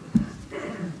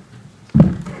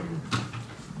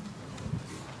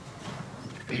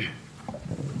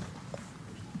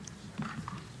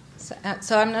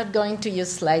 So I'm not going to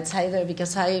use slides either,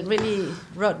 because I really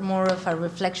wrote more of a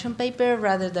reflection paper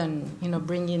rather than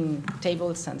bringing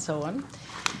tables and so on.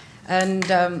 And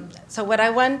so what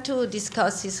I want to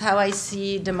discuss is how I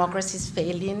see democracies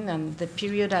failing, and the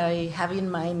period I have in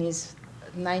mind is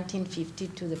 1950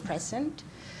 to the present.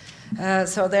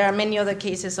 So there are many other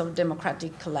cases of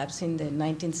democratic collapse in the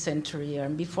 19th century,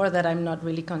 and before that I'm not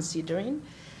really considering.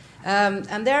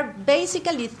 And there are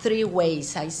basically three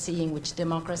ways I see in which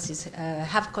democracies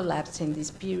have collapsed in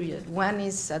this period. One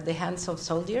is at the hands of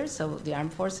soldiers, so the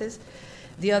armed forces.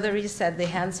 The other is at the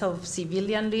hands of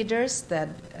civilian leaders that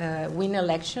win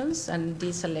elections, and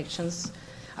these elections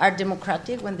are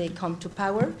democratic when they come to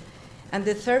power. And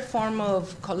the third form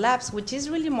of collapse, which is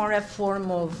really more a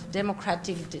form of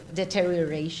democratic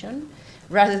deterioration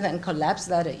rather than collapse,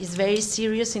 that is very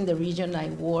serious in the region I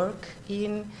work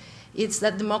in, it's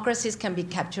that democracies can be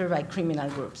captured by criminal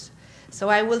groups. So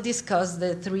I will discuss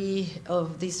the three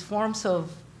of these forms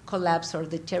of collapse or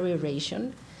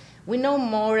deterioration. We know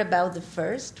more about the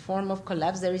first form of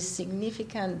collapse. There is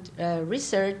significant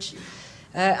research,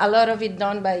 a lot of it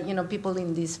done by people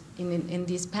in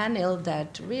this panel,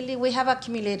 that really we have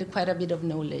accumulated quite a bit of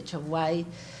knowledge of why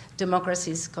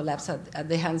democracies collapse at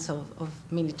the hands of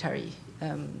military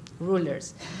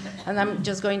rulers. And I'm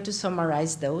just going to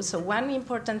summarize those. So one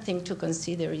important thing to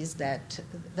consider is that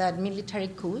military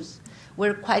coups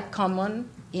were quite common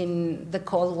in the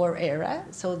Cold War era.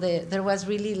 So there was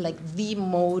really like the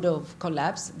mode of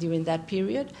collapse during that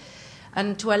period.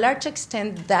 And to a large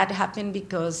extent, that happened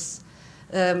because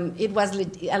it was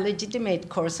a legitimate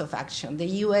course of action. The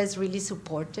U.S. really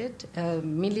supported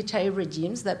military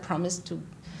regimes that promised to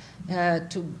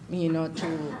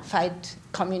fight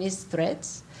communist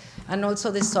threats, and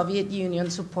also the Soviet Union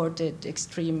supported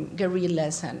extreme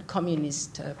guerrillas and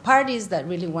communist parties that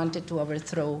really wanted to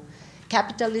overthrow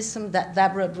capitalism.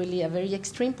 That brought really a very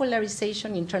extreme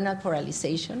polarization, internal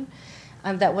polarization,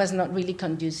 and that was not really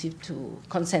conducive to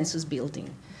consensus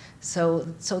building. So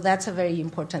that's a very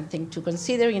important thing to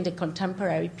consider in the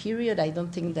contemporary period. I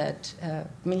don't think that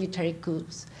military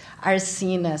coups are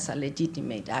seen as a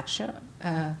legitimate action.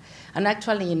 And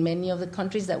actually, in many of the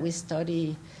countries that we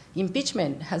study,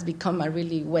 impeachment has become a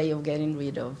really way of getting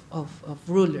rid of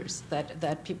rulers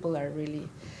that people are really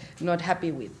not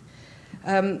happy with.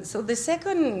 So the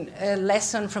second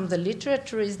lesson from the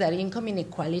literature is that income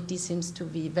inequality seems to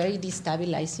be very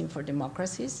destabilizing for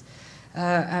democracies.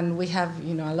 And we have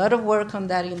a lot of work on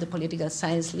that in the political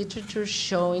science literature,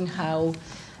 showing how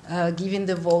giving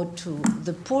the vote to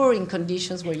the poor in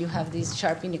conditions where you have these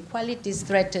sharp inequalities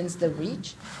threatens the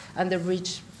rich, and the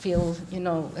rich feel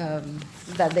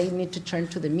that they need to turn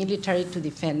to the military to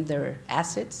defend their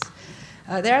assets.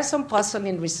 There are some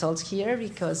puzzling results here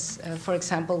because, for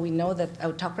example, we know that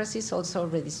autocracies also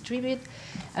redistribute,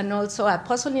 and also a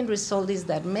puzzling result is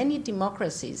that many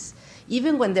democracies,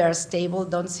 even when they are stable,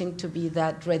 don't seem to be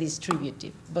that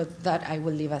redistributive, but that I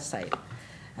will leave aside.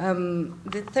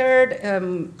 The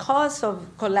third cause of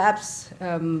collapse,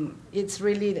 it's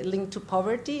really linked to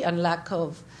poverty and lack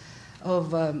of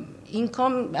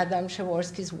income. Adam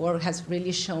Przeworski's work has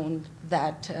really shown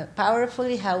that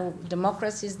powerfully, how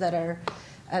democracies that are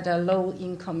at a low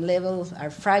income level are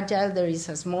fragile. There is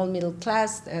a small middle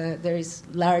class, there is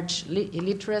large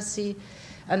illiteracy,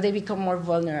 and they become more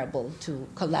vulnerable to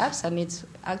collapse. And it's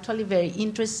actually very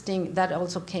interesting, that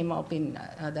also came up in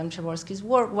Adam Przeworski's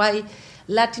work, why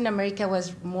Latin America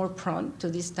was more prone to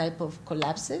this type of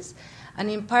collapses. And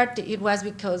in part, it was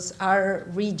because our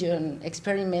region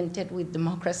experimented with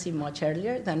democracy much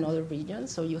earlier than other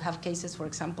regions. So you have cases, for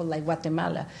example, like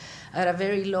Guatemala, at a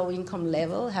very low income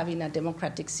level, having a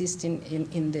democratic system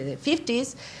in the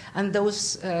 50s, and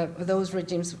those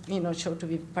regimes, show to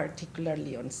be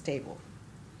particularly unstable.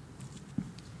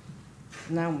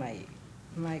 Now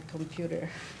my computer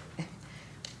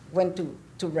went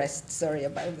to rest. Sorry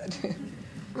about that.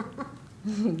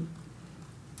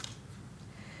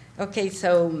 Okay,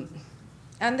 so,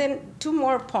 and then two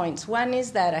more points. One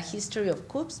is that a history of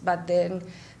coups, but then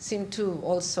seem to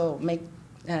also make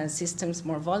systems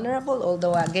more vulnerable,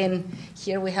 although again,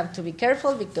 here we have to be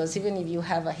careful, because even if you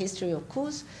have a history of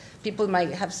coups, people might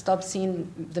have stopped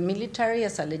seeing the military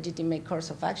as a legitimate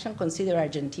course of action. Consider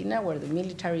Argentina, where the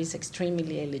military is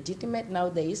extremely illegitimate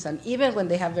nowadays, and even when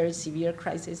they have very severe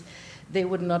crises, they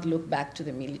would not look back to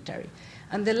the military.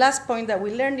 And the last point that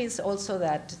we learned is also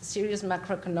that serious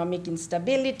macroeconomic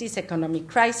instabilities, economic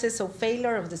crisis, or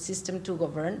failure of the system to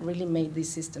govern really made these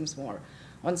systems more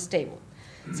unstable.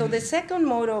 So the second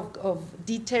mode of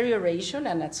deterioration,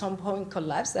 and at some point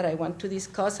collapse, that I want to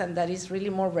discuss, and that is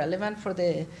really more relevant for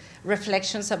the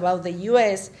reflections about the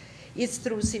US, is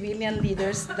through civilian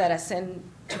leaders that ascend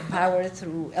to power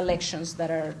through elections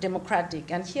that are democratic.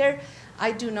 And here,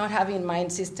 I do not have in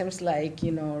mind systems like,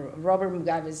 Robert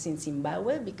Mugabe's in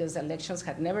Zimbabwe, because elections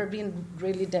had never been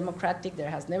really democratic. There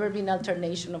has never been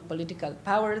alternation of political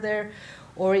power there,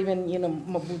 or even,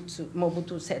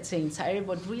 Mobutu Sese in Zaire,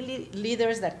 but really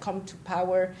leaders that come to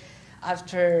power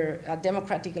after a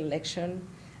democratic election,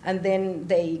 and then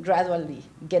they gradually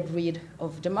get rid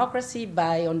of democracy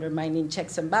by undermining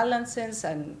checks and balances,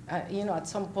 and at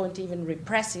some point even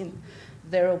repressing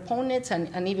their opponents,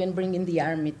 and even bringing the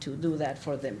army to do that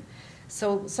for them.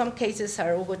 So some cases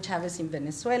are Hugo Chavez in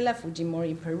Venezuela,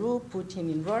 Fujimori in Peru,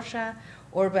 Putin in Russia,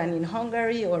 Orban in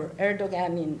Hungary, or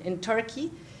Erdogan in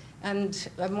Turkey. And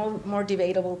a more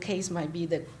debatable case might be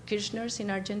the Kirchners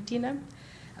in Argentina.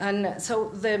 And so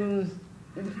the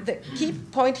key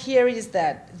point here is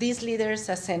that these leaders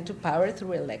ascend to power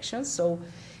through elections. So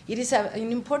it is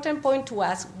an important point to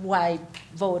ask why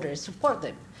voters support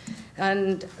them.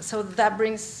 And so that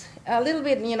brings a little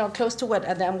bit, close to what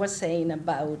Adam was saying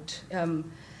about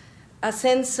a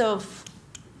sense of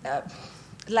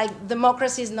like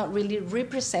democracy is not really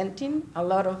representing a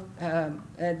lot of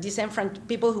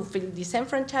people who feel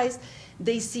disenfranchised.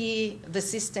 They see the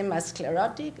system as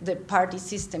sclerotic, the party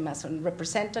system as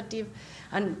unrepresentative,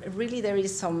 and really there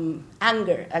is some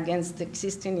anger against the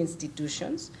existing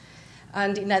institutions.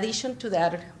 And in addition to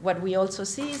that, what we also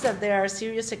see is that there are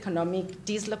serious economic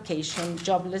dislocation,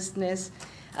 joblessness,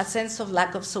 a sense of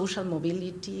lack of social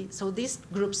mobility. So these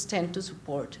groups tend to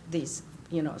support these,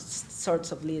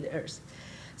 sorts of leaders.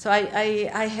 So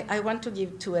I want to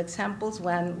give two examples.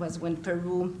 One was when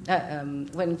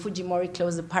when Fujimori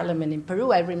closed the parliament in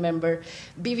Peru. I remember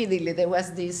vividly there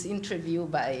was this interview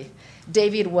by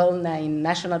David Wellna in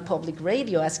National Public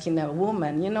Radio asking a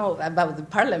woman, about the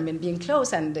parliament being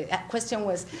closed. And the question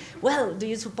was, well, do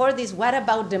you support this? What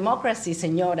about democracy,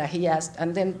 señora? He asked.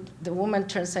 And then the woman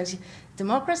turns and she,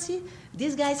 democracy?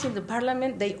 These guys in the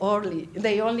parliament, they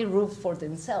only rule for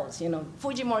themselves.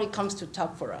 Fujimori comes to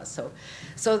talk for us.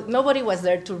 So nobody was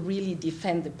there to really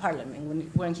defend the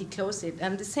parliament when he closed it.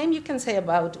 And the same you can say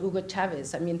about Hugo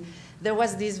Chavez. I mean, there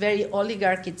was this very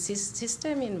oligarchic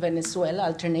system in Venezuela,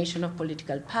 alternation of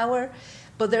political power,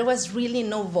 but there was really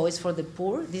no voice for the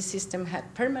poor. This system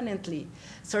had permanently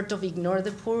sort of ignored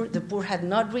the poor. The poor had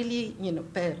not really,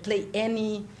 played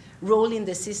any role in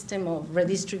the system of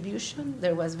redistribution.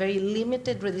 There was very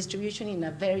limited redistribution in a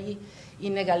very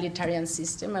inegalitarian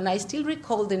system. And I still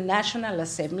recall the National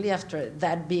Assembly after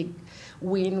that big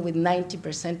win with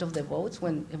 90% of the votes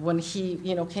when he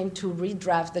came to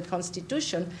redraft the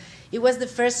Constitution. It was the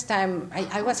first time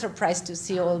I was surprised to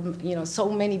see so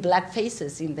many black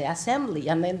faces in the assembly.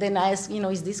 And then I asked,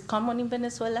 is this common in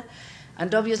Venezuela?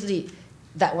 And obviously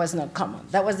that was not common.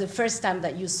 That was the first time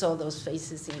that you saw those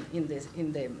faces in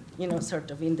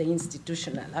the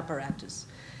institutional apparatus.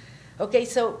 Okay,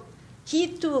 so key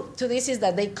to this is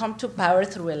that they come to power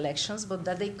through elections, but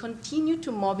that they continue to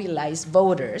mobilize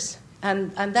voters.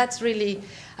 And that's really,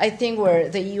 I think, where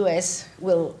the US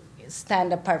will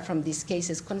stand apart from these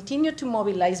cases, continue to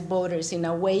mobilize voters in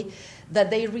a way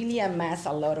that they really amass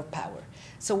a lot of power.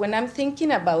 So when I'm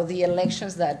thinking about the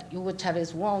elections that Hugo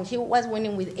Chavez won, he was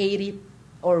winning with 80%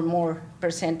 or more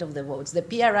of the votes. The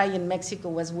PRI in Mexico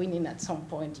was winning at some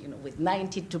point, with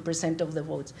 92% of the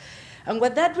votes. And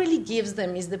what that really gives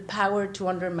them is the power to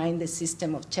undermine the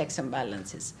system of checks and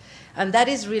balances. And that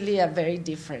is really a very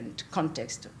different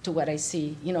context to what I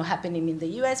see, happening in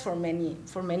the US for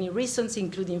many reasons,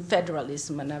 including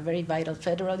federalism and a very vital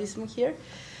federalism here.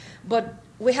 But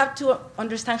we have to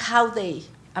understand how they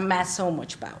amass so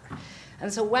much power.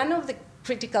 And so one of the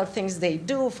critical things they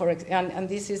do, and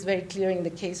this is very clear in the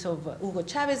case of Hugo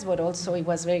Chavez, but also it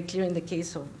was very clear in the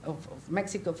case of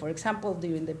Mexico, for example,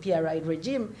 during the PRI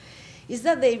regime, is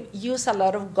that they use a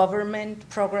lot of government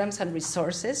programs and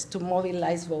resources to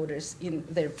mobilize voters in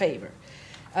their favor.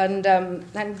 And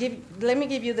let me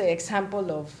give you the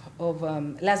example of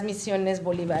Las Misiones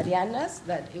Bolivarianas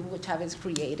that Hugo Chavez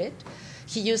created.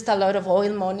 He used a lot of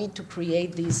oil money to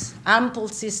create this ample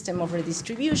system of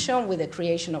redistribution with the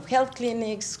creation of health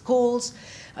clinics, schools,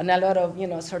 and a lot of,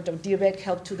 sort of direct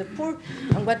help to the poor.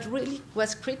 And what really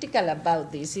was critical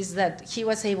about this is that he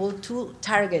was able to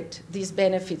target these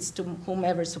benefits to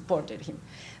whomever supported him.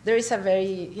 There is a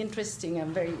very interesting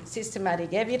and very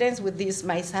systematic evidence with this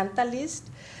My Santa list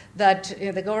that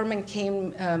the government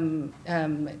came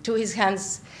to his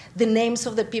hands the names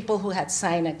of the people who had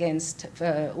signed against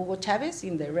Hugo Chavez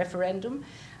in the referendum.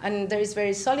 And there is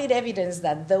very solid evidence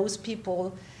that those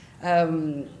people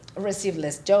received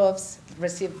less jobs,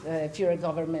 received fewer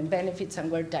government benefits, and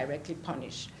were directly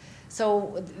punished.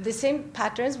 So the same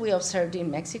patterns we observed in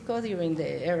Mexico during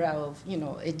the era of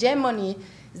hegemony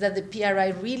is that the PRI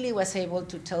really was able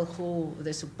to tell who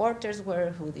the supporters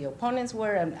were, who the opponents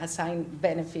were, and assign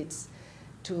benefits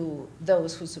to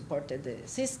those who supported the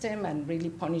system and really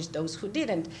punish those who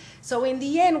didn't. So in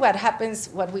the end, what happens,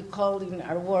 what we call in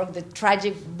our work the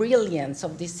tragic brilliance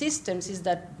of these systems, is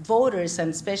that voters,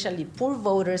 and especially poor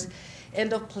voters,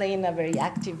 end up playing a very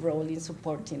active role in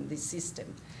supporting this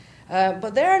system.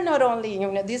 But there are not only,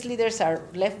 these leaders are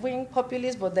left-wing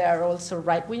populists, but they are also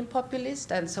right-wing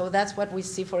populists. And so that's what we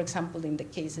see, for example, in the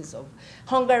cases of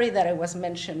Hungary that I was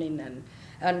mentioning,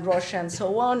 and Russia and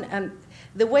so on. And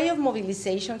The way of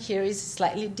mobilization here is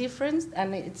slightly different,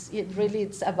 and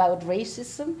it's about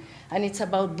racism, and it's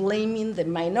about blaming the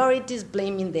minorities,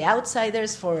 blaming the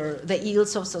outsiders for the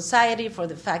ills of society, for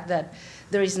the fact that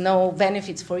there is no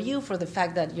benefits for you, for the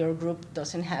fact that your group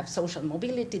doesn't have social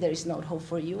mobility, there is no hope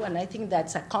for you, and I think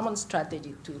that's a common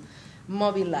strategy to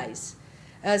mobilize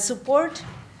support.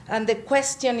 And the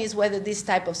question is whether this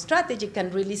type of strategy can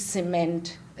really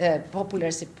cement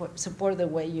popular support the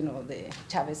way, the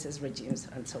Chavez's regimes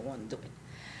and so on do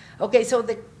it. Okay, so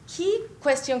the key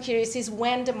question here is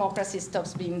when democracy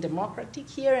stops being democratic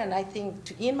here, and I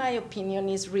think, in my opinion,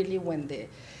 is really when the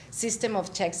system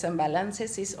of checks and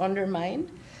balances is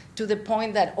undermined to the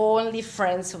point that only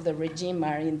friends of the regime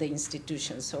are in the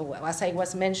institutions. So as I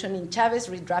was mentioning, Chavez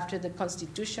redrafted the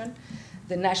Constitution.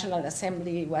 The National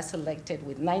Assembly was elected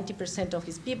with 90% of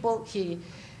his people. He,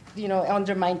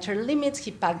 undermined term limits.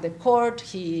 He packed the court.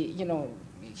 He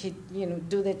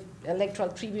do the electoral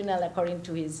tribunal according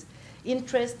to his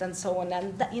interest and so on.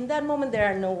 And in that moment,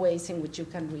 there are no ways in which you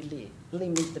can really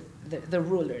limit the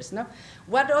rulers. No?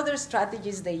 What other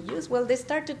strategies they use? Well, they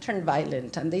start to turn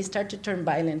violent, and they start to turn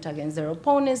violent against their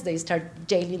opponents. They start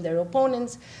jailing their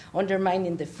opponents,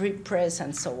 undermining the free press,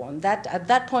 and so on. At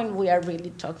that point, we are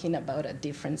really talking about a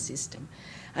different system.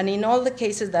 And in all the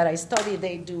cases that I study,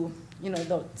 they do,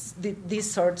 these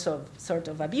sorts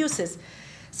of abuses.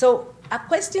 So a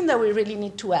question that we really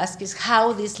need to ask is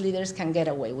how these leaders can get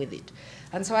away with it.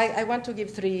 And so I want to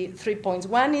give three points.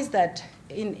 One is that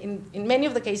in many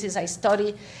of the cases I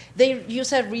study, they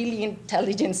use a really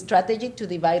intelligent strategy to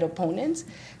divide opponents.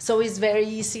 So it's very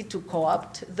easy to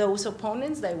co-opt those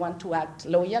opponents. They want to act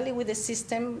loyally with the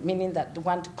system, meaning that they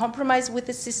want to compromise with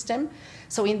the system.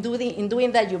 So in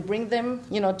doing that, you bring them,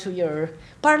 to your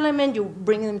parliament, you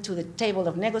bring them to the table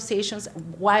of negotiations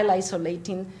while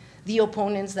isolating the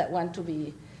opponents that want to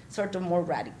be sort of more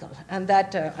radical. And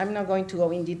that, I'm not going to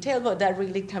go in detail, but that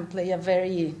really can play a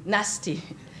very nasty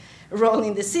role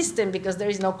in the system because there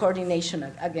is no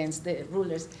coordination against the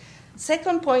rulers.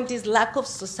 Second point is lack of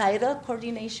societal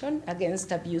coordination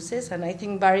against abuses, and I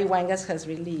think Barry Wangas has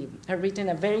really written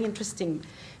a very interesting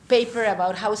paper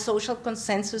about how social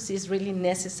consensus is really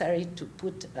necessary to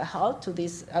put a halt to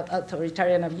these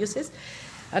authoritarian abuses.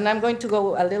 And I'm going to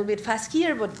go a little bit fast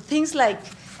here, but things like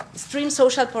extreme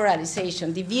social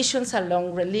polarization, divisions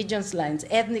along religious lines,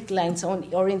 ethnic lines,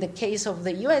 or in the case of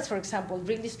the US, for example,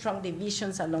 really strong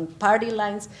divisions along party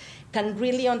lines can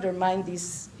really undermine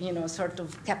this, sort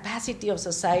of capacity of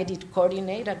society to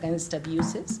coordinate against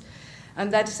abuses.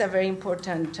 And that is a very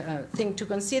important thing to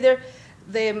consider.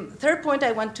 The third point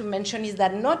I want to mention is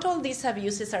that not all these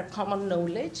abuses are common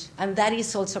knowledge, and that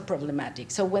is also problematic.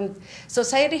 So when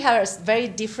society has very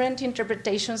different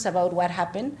interpretations about what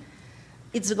happened,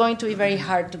 it's going to be very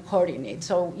hard to coordinate.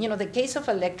 So, the case of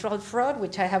electoral fraud,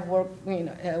 which I have worked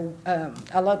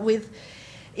a lot with,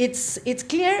 it's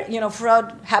clear,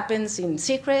 fraud happens in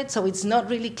secret, so it's not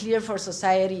really clear for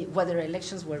society whether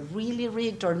elections were really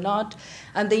rigged or not,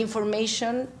 and the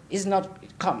information is not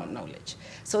common knowledge.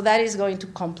 So that is going to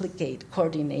complicate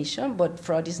coordination, but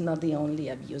fraud is not the only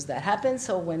abuse that happens.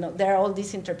 So when there are all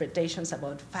these interpretations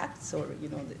about facts, or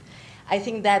I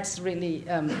think that's really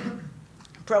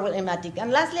problematic.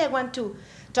 And lastly, I want to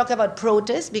talk about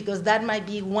protest, because that might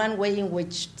be one way in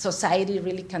which society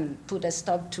really can put a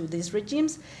stop to these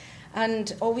regimes.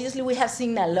 And obviously, we have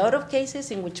seen a lot of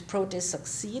cases in which protests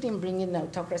succeed in bringing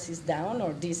autocracies down,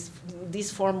 or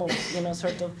this form of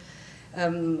sort of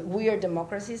weird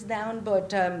democracies down,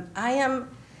 but I am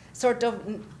sort of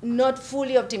not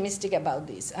fully optimistic about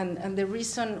this, and the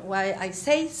reason why I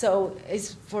say so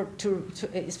is for two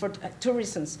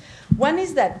reasons. One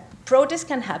is that protest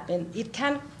can happen, it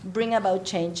can bring about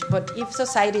change, but if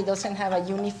society doesn't have a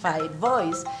unified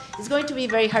voice, it's going to be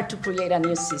very hard to create a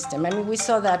new system. I mean, we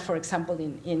saw that, for example,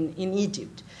 in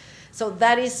Egypt. So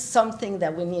that is something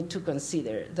that we need to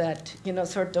consider, that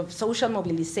sort of social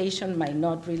mobilization might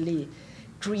not really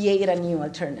create a new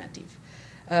alternative.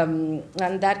 And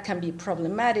that can be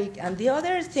problematic. And the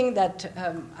other thing that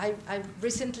I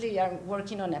recently am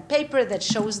working on a paper that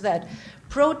shows that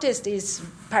protest is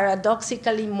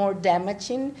paradoxically more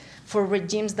damaging for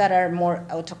regimes that are more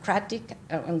autocratic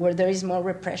and where there is more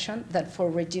repression than for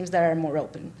regimes that are more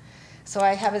open. So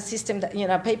I have a system that,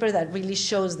 a paper that really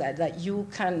shows that you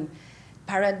can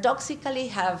paradoxically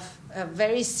have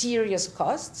very serious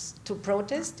costs to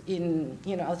protest in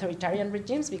authoritarian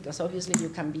regimes, because obviously you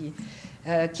can be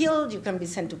killed, you can be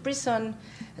sent to prison.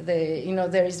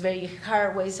 There is very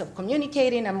hard ways of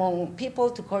communicating among people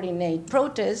to coordinate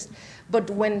protest. But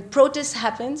when protest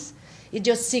happens, it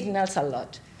just signals a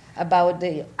lot. about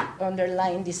the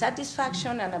underlying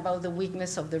dissatisfaction and about the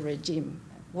weakness of the regime.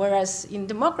 Whereas in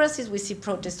democracies, we see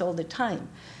protests all the time.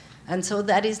 And so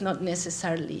that is not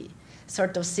necessarily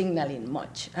sort of signaling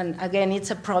much. And again,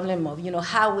 it's a problem of,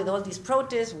 how with all these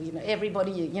protests,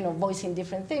 everybody, voicing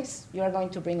different things, you are going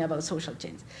to bring about social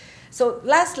change. So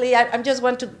lastly, I just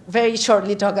want to very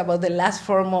shortly talk about the last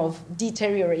form of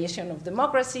deterioration of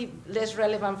democracy, less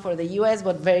relevant for the US,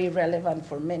 but very relevant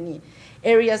for many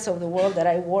areas of the world that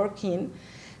I work in.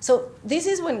 So this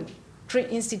is when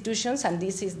institutions, and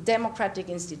this is democratic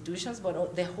institutions,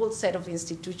 but the whole set of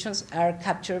institutions are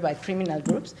captured by criminal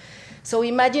groups. So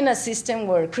imagine a system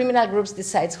where criminal groups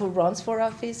decide who runs for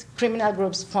office, criminal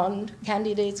groups fund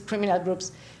candidates, criminal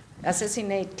groups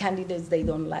assassinate candidates they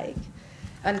don't like,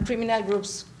 and criminal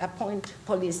groups appoint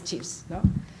police chiefs. No?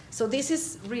 So this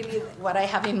is really what I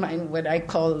have in mind when I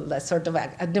call a sort of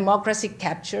a democracy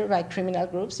capture by criminal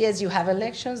groups. Yes, you have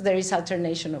elections, there is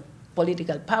alternation of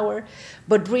political power,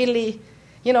 but really,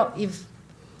 if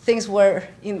things were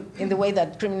in the way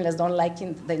that criminals don't like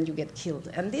it, then you get killed.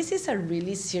 And this is a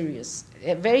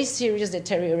very serious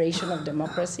deterioration of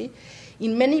democracy.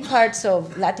 In many parts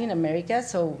of Latin America,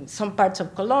 so some parts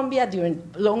of Colombia, during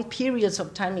long periods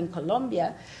of time in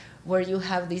Colombia, where you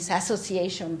have this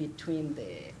association between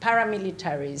the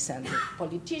paramilitaries and the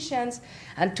politicians.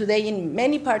 And today in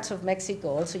many parts of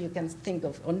Mexico, also you can think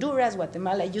of Honduras,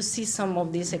 Guatemala, you see some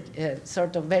of these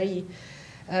sort of very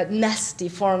nasty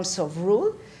forms of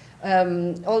rule.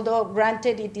 Although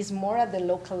granted it is more at the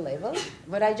local level,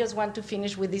 but I just want to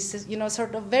finish with this,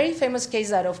 sort of very famous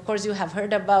case that of course you have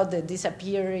heard about, the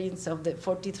disappearance of the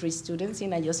 43 students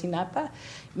in Ayotzinapa,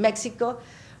 Mexico,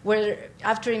 where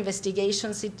after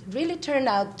investigations, it really turned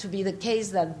out to be the case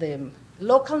that the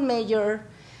local mayor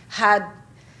had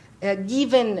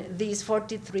given these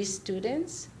 43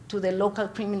 students to the local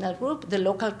criminal group. The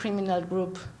local criminal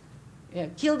group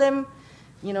killed them,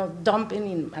 dump them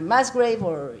in a mass grave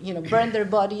or, burn their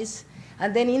bodies.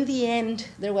 And then in the end,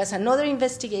 there was another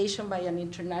investigation by an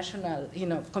international,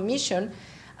 commission,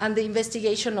 and the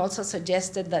investigation also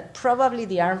suggested that probably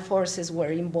the armed forces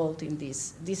were involved in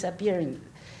this disappearing.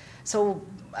 So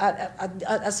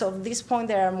as of this point,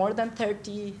 there are more than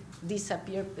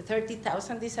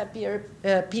 30,000 disappeared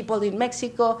people in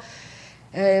Mexico.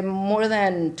 More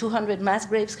than 200 mass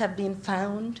graves have been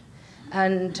found.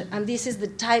 And this is the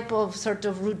type of sort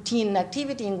of routine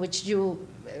activity in which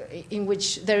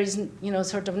there is,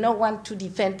 sort of no one to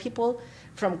defend people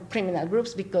from criminal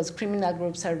groups, because criminal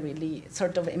groups are really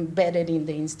sort of embedded in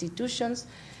the institutions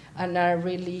and are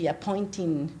really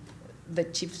appointing the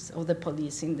chiefs of the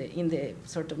police in the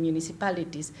sort of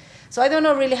municipalities. So I don't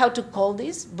know really how to call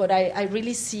this, but I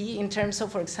really see in terms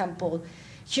of, for example,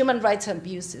 human rights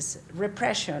abuses,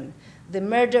 repression, the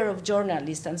murder of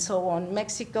journalists, and so on.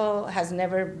 Mexico has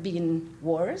never been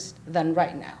worse than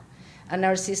right now, and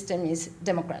our system is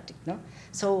democratic. No,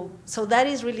 so that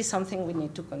is really something we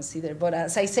need to consider. But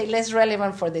as I say, less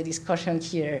relevant for the discussion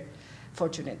here,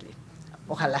 fortunately.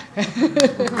 Ojalá.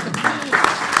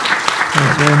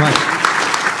 Thanks very much.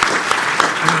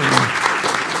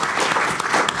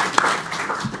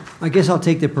 I guess I'll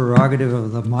take the prerogative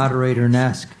of the moderator and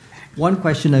ask one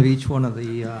question of each one of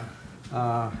the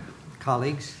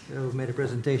colleagues who made a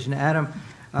presentation. Adam,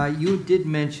 you did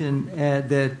mention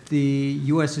that the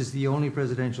U.S. is the only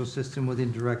presidential system with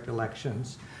indirect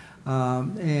elections. I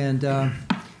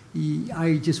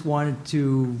just wanted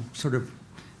to sort of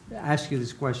ask you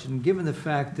this question. Given the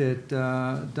fact that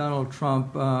Donald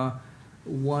Trump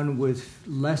won with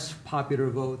less popular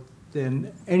vote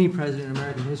than any president in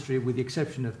American history, with the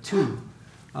exception of two,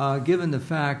 given the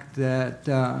fact that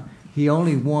he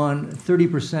only won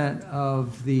 30%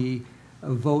 of the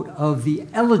vote of the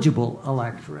eligible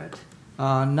electorate,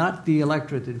 not the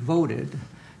electorate that voted,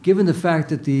 given the fact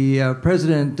that the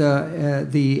president,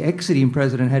 the exiting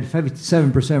president, had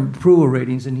 57% approval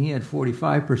ratings and he had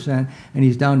 45%, and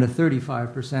he's down to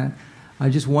 35%,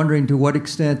 I'm just wondering to what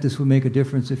extent this would make a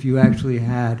difference if you actually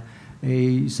had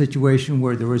a situation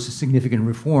where there was a significant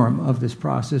reform of this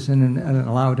process and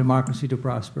allow democracy to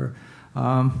prosper.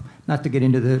 Not to get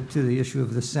into the issue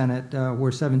of the Senate,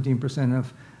 where 17%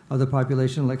 of the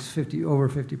population elects over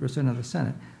 50% of the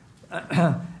Senate.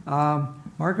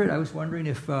 Margaret, I was wondering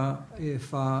if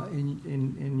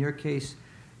in your case,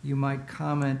 you might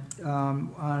comment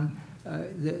on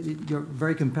your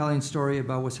very compelling story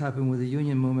about what's happened with the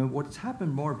union movement, what's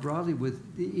happened more broadly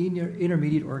with the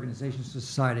intermediate organizations of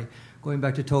society. Going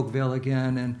back to Tocqueville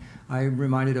again, and I'm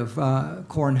reminded of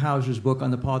Kornhauser's book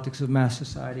on the politics of mass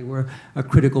society, where a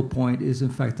critical point is, in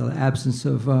fact, the absence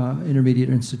of intermediate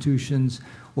institutions,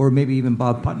 or maybe even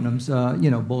Bob Putnam's,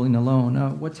 Bowling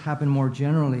Alone. What's happened more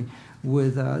generally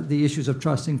with the issues of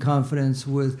trust and confidence,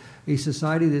 with a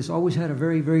society that's always had a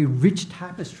very, very rich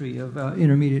tapestry of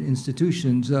intermediate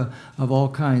institutions of all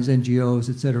kinds,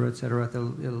 NGOs, et cetera, at the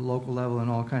local level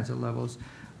and all kinds of levels,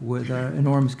 with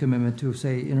enormous commitment to,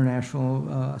 say, international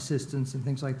assistance and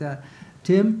things like that.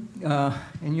 Tim,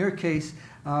 in your case,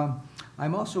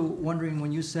 I'm also wondering,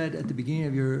 when you said at the beginning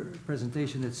of your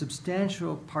presentation that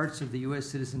substantial parts of the U.S.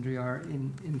 citizenry are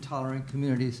in intolerant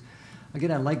communities,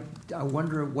 again, I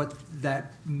wonder what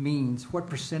that means. What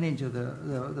percentage of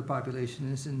the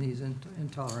population is in these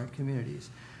intolerant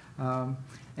communities?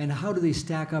 And how do they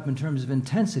stack up in terms of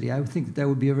intensity? I would think that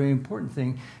would be a very important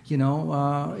thing.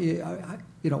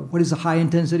 What is the high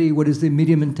intensity? What is the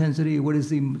medium intensity? What is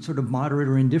the sort of moderate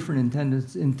or indifferent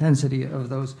intensity of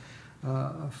those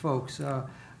folks?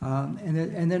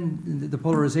 And then the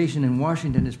polarization in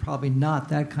Washington is probably not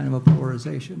that kind of a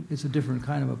polarization. It's a different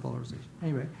kind of a polarization.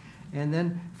 Anyway. And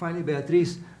then finally,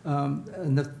 Beatriz,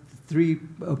 and the 3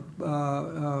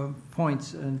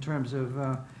 points in terms of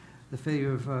the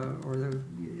failure of, or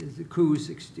the coups,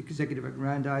 executive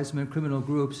aggrandizement, criminal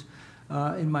groups.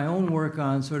 In my own work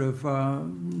on sort of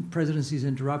presidencies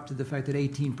interrupted, the fact that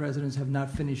 18 presidents have not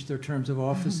finished their terms of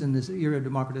office in this era of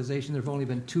democratization, there have only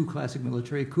been 2 classic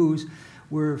military coups.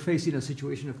 We're facing a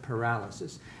situation of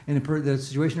paralysis. And the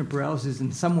situation of paralysis is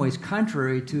in some ways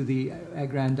contrary to the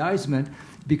aggrandizement,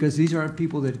 because these aren't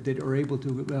people that are able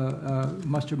to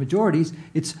muster majorities.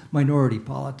 It's minority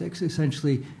politics,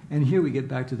 essentially. And here we get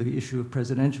back to the issue of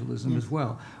presidentialism as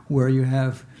well, where you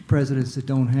have presidents that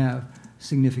don't have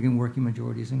significant working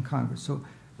majorities in Congress. So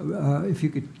if you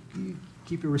could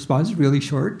keep your response really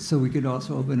short so we could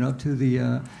also open it up to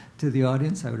the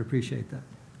audience, I would appreciate that.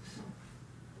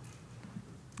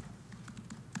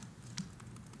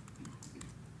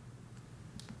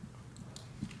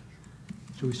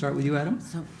 Should we start with you, Adam?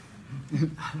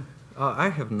 I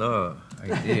have no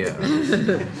idea.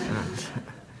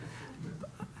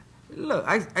 Look,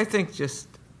 I think just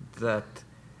that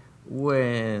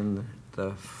when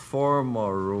the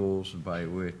formal rules by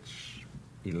which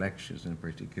elections in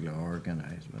particular are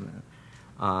organized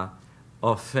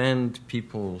offend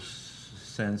people's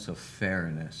sense of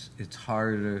fairness, it's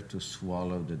harder to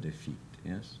swallow the defeat,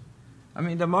 yes? I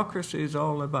mean, democracy is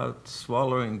all about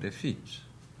swallowing defeats.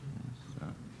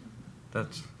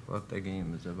 That's what the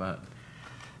game is about.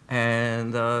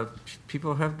 And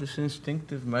people have this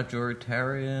instinctive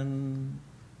majoritarian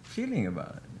feeling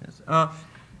about it. Yes.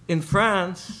 In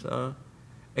France,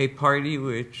 a party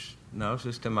which now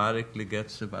systematically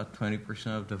gets about 20%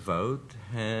 of the vote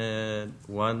had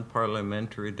 1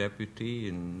 parliamentary deputy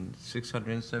in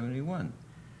 671.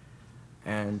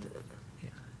 And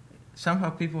somehow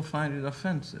people find it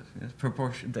offensive. Yes.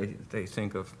 They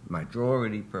think of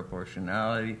majority,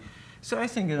 proportionality. So I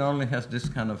think it only has this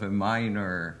kind of a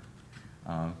minor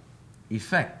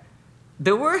effect.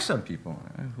 There were some people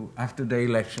who, after the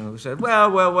election, who said,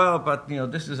 well, but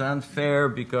this is unfair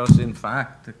because, in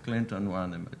fact, Clinton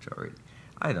won the majority.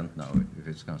 I don't know if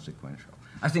it's consequential.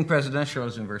 I think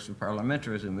presidentialism versus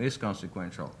parliamentarism is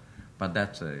consequential, but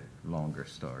that's a longer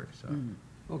story. So.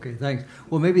 Okay, thanks.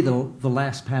 Well, maybe the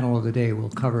last panel of the day will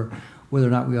cover whether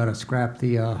or not we ought to scrap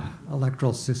the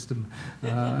electoral system,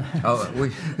 the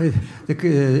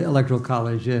electoral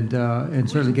college, and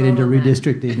certainly get into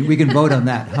redistricting. We can vote on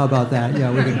that. How about that? Yeah,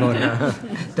 we can vote on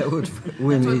that. That would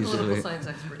win That's easily. Political science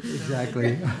experts.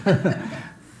 Exactly.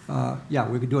 Yeah,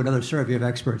 we could do another survey of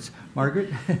experts. Margaret?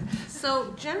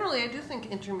 So generally, I do think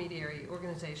intermediary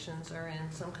organizations are in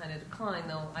some kind of decline,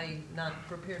 though I'm not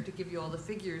prepared to give you all the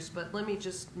figures, but let me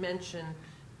just mention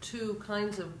 2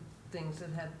 kinds of things that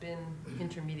have been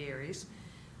intermediaries.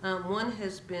 One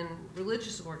has been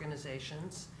religious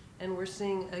organizations, and we're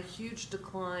seeing a huge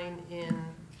decline in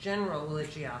general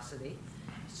religiosity.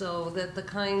 So that the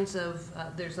kinds of,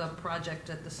 there's a project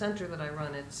at the center that I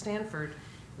run at Stanford,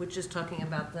 which is talking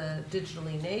about the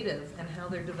digitally native and how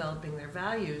they're developing their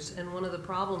values. And one of the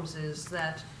problems is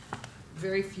that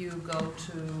very few go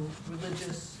to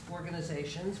religious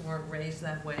organizations, weren't raised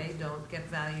that way, don't get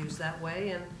values that way,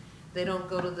 and they don't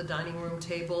go to the dining room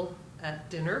table at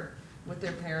dinner with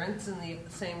their parents in the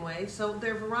same way. So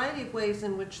there are a variety of ways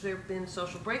in which there have been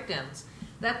social breakdowns.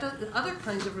 Other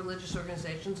kinds of religious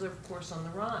organizations are, of course, on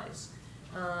the rise.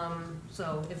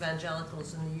 So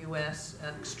evangelicals in the U.S.,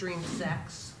 extreme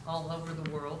sects all over the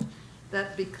world,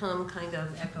 that become kind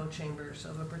of echo chambers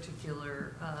of a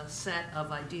particular set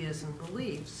of ideas and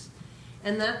beliefs.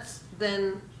 And that's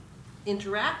then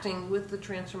interacting with the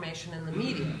transformation in the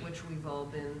media, which we've all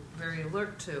been very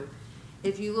alert to.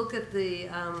 If you look at the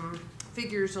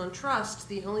figures on trust,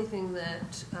 the only thing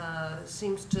that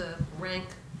seems to rank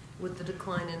with the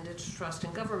decline in distrust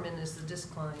in government is the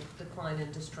decline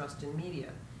in distrust in media.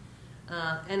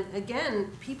 And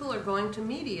again, people are going to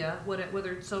media,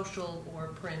 whether it's social or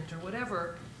print or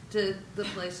whatever, to the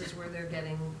places where they're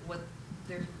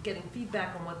getting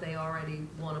feedback on what they already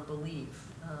want to believe,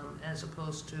 as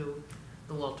opposed to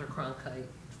the Walter Cronkite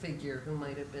figure who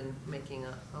might have been making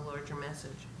a larger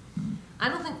message. I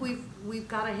don't think we've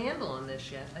got a handle on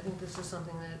this yet. I think this is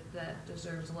something that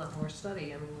deserves a lot more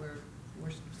study. I mean,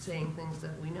 we're saying things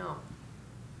that we know.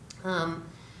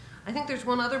 I think there's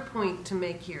one other point to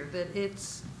make here, that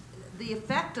it's the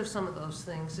effect of some of those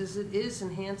things is it is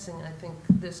enhancing, I think,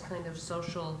 this kind of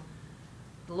social,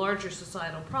 the larger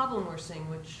societal problem we're seeing,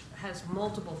 which has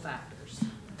multiple factors,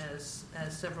 as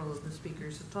several of the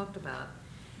speakers have talked about.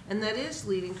 And that is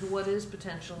leading to what is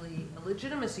potentially a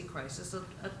legitimacy crisis. A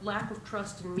lack of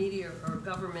trust in media or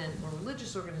government or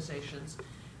religious organizations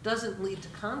doesn't lead to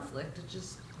conflict, it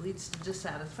just leads to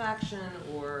dissatisfaction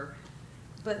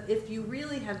but if you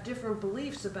really have different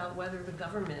beliefs about whether the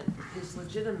government is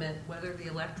legitimate, whether the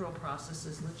electoral process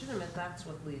is legitimate, that's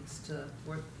what leads to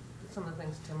some of the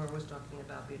things Timur was talking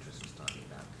about, Beatriz was talking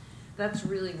about. That's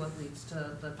really what leads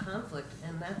to the conflict,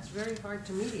 and that's very hard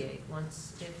to mediate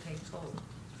once it takes hold.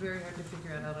 It's very hard to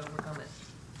figure out how to overcome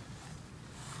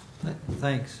it.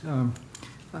 Thanks.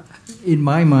 In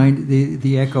my mind,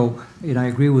 the echo, and I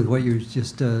agree with what you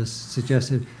just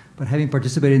suggested, but having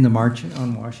participated in the march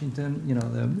on Washington,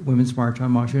 the Women's March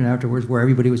on Washington afterwards, where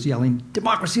everybody was yelling,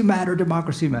 democracy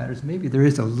matters, maybe there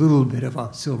is a little bit of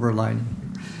a silver lining.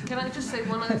 Can I just say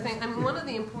one other thing? I mean, one of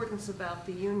the importance about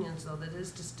the unions, though, that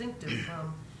is distinctive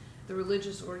from the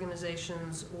religious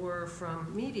organizations or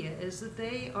from media is that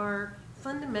they are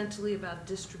fundamentally about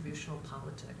distributional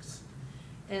politics.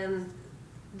 And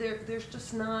they're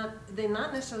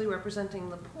not necessarily representing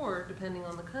the poor, depending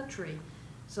on the country.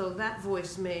 So that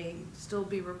voice may still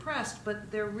be repressed,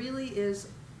 but there really is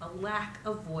a lack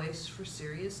of voice for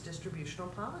serious distributional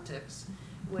politics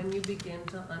when you begin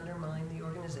to undermine the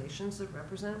organizations that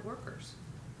represent workers.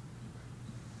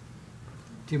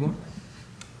 Timur?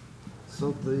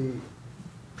 So the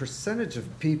percentage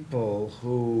of people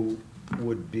who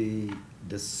would be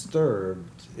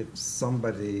disturbed if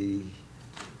somebody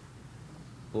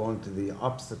belonged to the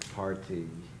opposite party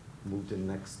moved in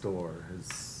next door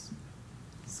has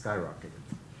skyrocketed.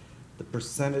 The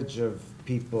percentage of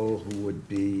people who would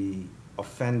be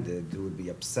offended, who would be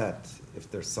upset if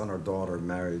their son or daughter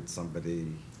married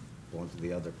somebody belonging to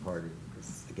the other party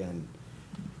is, again,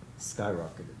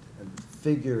 skyrocketed. And the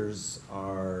figures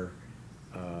are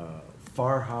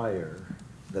far higher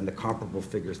than the comparable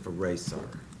figures for race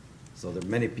are. So there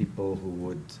are many people who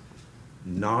would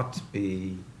not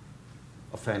be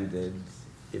offended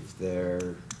if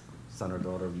their son or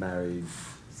daughter married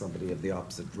somebody of the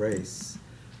opposite race,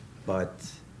 but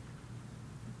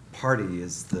party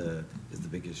is the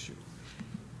big issue.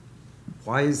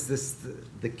 Why is this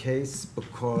the case?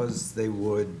 Because they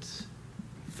would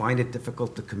find it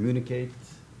difficult to communicate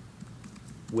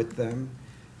with them.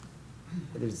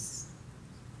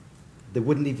 They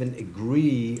wouldn't even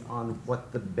agree on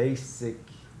what the basic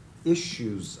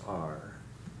issues are.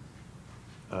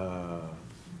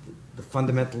 The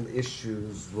fundamental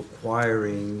issues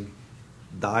requiring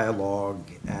dialogue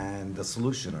and a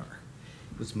solution are.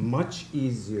 It was much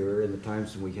easier in the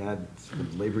times when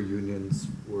labor unions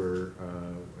were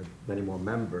many more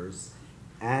members,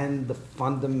 and the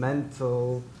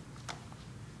fundamental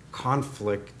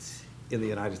conflict in the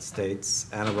United States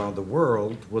and around the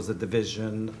world was a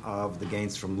division of the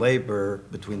gains from labor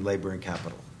between labor and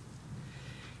capital.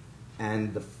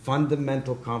 And the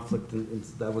fundamental conflict,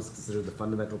 that was considered the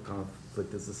fundamental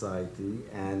conflict of society,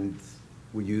 and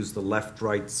we use the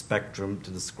left-right spectrum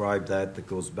to describe that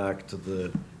goes back to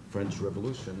the French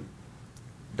Revolution.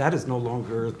 That is no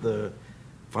longer the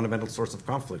fundamental source of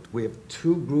conflict. We have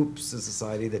two groups in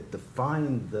society that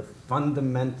define the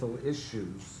fundamental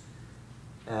issues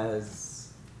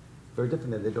as very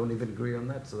different, and they don't even agree on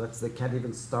that. So they can't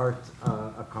even start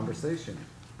a conversation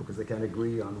because they can't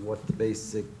agree on what the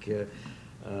basic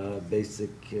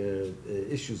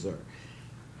issues are.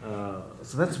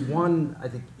 So that's one, I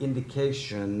think,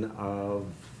 indication of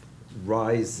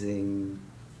rising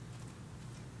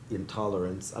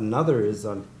intolerance. Another is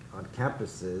on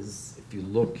campuses. If you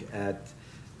look at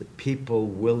the people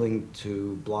willing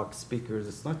to block speakers.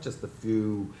 It's not just a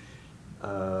few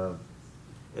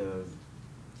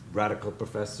radical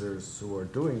professors who are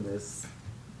doing this.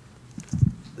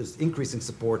 There's increasing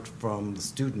support from the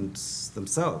students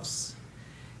themselves.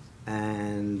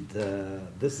 And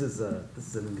this is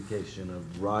an indication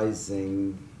of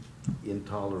rising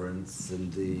intolerance in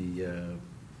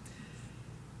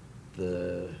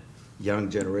the young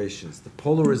generations. The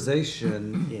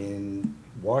polarization in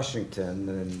Washington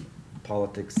and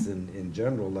politics in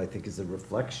general, I think, is a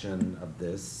reflection of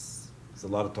this. There's a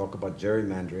lot of talk about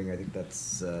gerrymandering. I think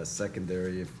that's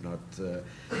secondary, if not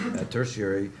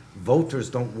tertiary. Voters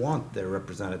don't want their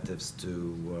representatives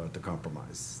to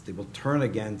compromise. They will turn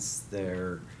against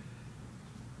their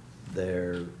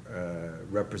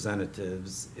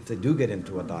representatives if they do get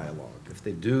into a dialogue, if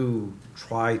they do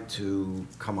try to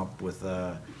come up with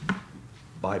a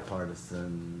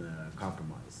bipartisan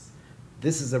compromise.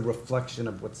 This is a reflection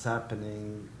of what's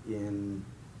happening in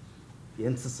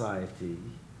society,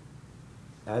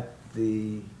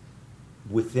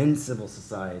 within civil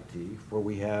society, where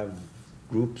we have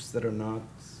groups that are not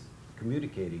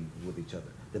communicating with each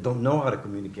other, that don't know how to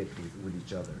communicate with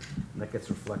each other, and that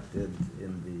gets reflected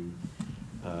in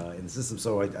the system.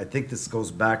 So I think this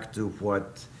goes back to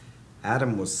what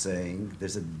Adam was saying.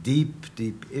 There's a deep,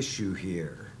 deep issue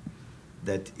here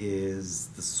that is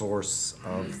the source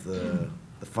of the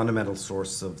fundamental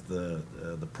source of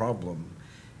the problem,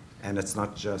 and it's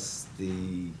not just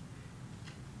the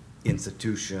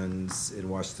institutions in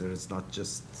Washington. It's not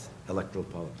just electoral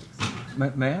politics.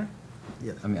 May I?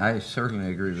 Yes. I mean, I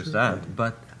certainly agree with that,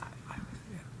 but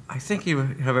I think you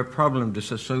have a problem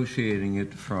disassociating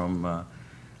it from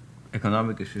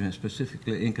economic issues, and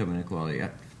specifically income inequality.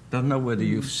 I don't know whether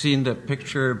you've seen the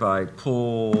picture by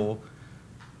Paul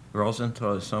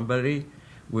Rosenthal or somebody,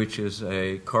 which is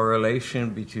a correlation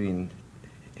between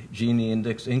Gini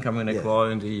index income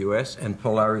inequality in the U.S. and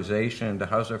polarization in the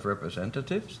House of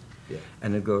Representatives. Yeah.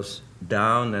 And it goes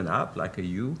down and up like a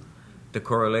U. The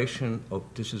correlation of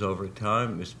this is over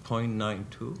time is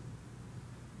 0.92.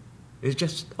 It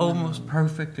just almost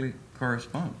perfectly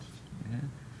corresponds. Yeah?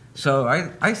 So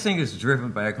I think it's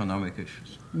driven by economic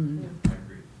issues. Mm-hmm. I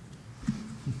agree.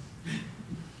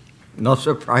 Not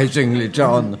surprisingly,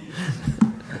 John.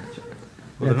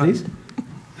 Please.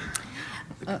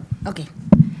 Okay.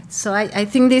 So I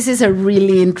think this is a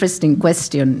really interesting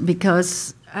question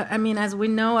because, I mean, as we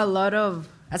know,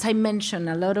 as I mentioned,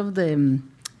 a lot of the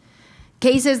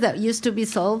cases that used to be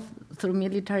solved through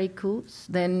military coups,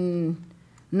 then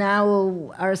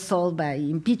now are solved by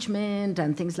impeachment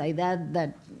and things like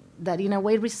that in a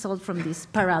way result from this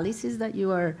paralysis that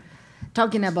you are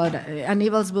talking about.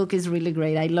 Aníbal's book is really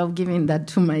great. I love giving that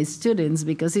to my students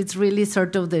because it's really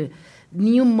sort of the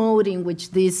new mode in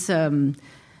which these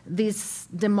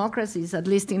democracies, at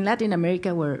least in Latin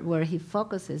America where he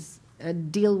focuses,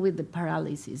 deal with the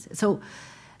paralysis. So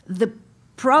the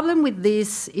problem with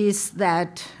this is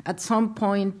that at some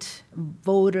point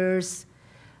voters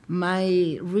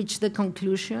might reach the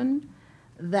conclusion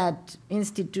that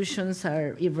institutions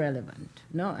are irrelevant,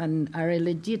 no, and are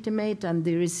illegitimate, and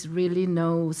there is really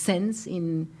no sense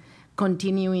in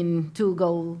continuing to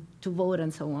go to vote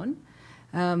and so on.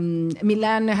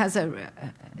 Milan has a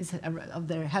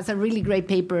really great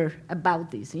paper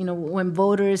about this. You know, when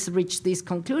voters reach this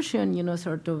conclusion, you know,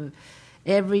 sort of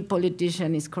every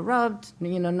politician is corrupt,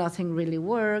 you know, nothing really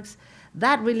works.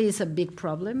 That really is a big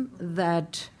problem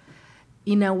that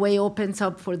in a way opens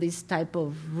up for this type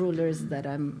of rulers that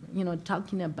I'm, you know,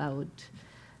 talking about.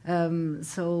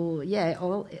 So yeah,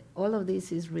 all of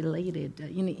this is related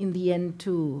in the end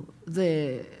to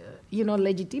the, you know,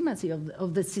 legitimacy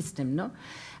of the system, no?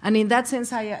 And in that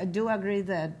sense, I do agree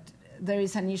that there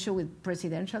is an issue with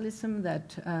presidentialism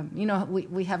that, you know,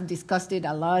 we have discussed it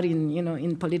a lot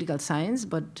in political science,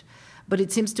 but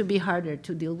it seems to be harder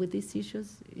to deal with these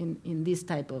issues in this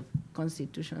type of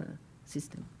constitutional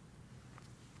system.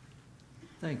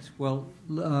 Thanks. Well,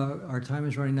 our time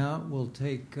is running out. We'll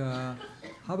take, how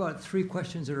about 3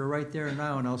 questions that are right there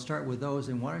now, and I'll start with those.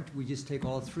 And why don't we just take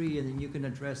all 3, and then you can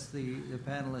address the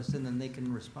panelists, and then they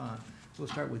can respond. We'll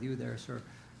start with you there, sir.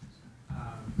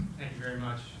 Thank you very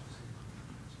much.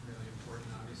 It's really important,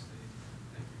 obviously.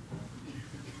 Thank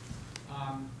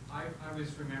you. I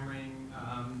was remembering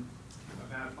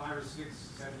about 5 or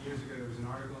 6, 7 years ago, there was an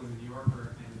article in the New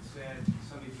Yorker, and it said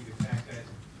something to the effect that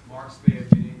Marx may have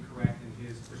been incorrect in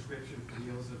his prescription for the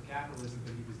ills of capitalism,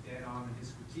 but he was dead on in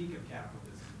his critique of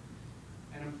capitalism.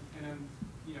 And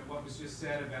you know, what was just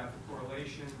said about the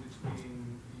correlation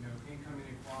between, you know, income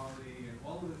inequality and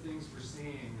all of the things we're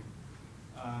seeing,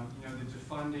 you know, the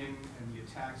defunding and the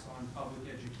attacks on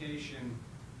public education,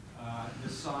 the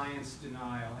science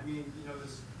denial. I mean, you know,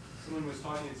 someone was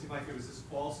talking, it seemed like there was this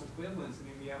false equivalence. I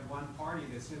mean, we have one party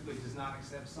that simply does not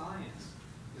accept science,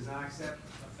 does not accept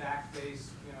a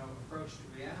fact-based, you know, approach to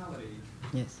reality.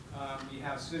 Yes. We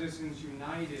have Citizens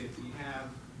United. We have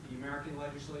the American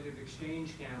Legislative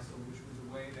Exchange Council, which was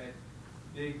a way that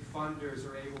big funders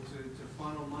are able to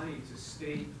funnel money to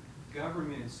state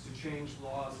governments to change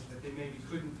laws that they maybe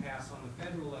couldn't pass on the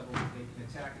federal level, but they can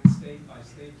attack it state by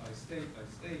state by state by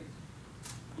state.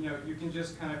 You know, you can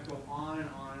just kind of go on and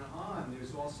on and on.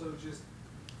 There's also just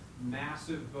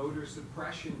massive voter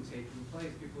suppression taking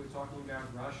place. People are talking about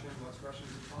Russia and what's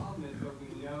Russia's involvement, but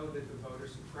we know that the voter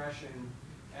suppression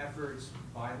efforts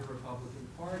by the Republican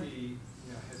Party,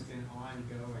 you know, has been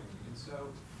ongoing. And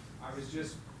so I was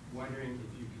just wondering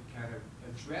if you could kind of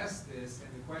address this, and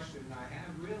the question I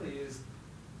have really is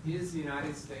the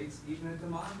United States even a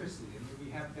democracy? I mean,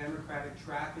 we have democratic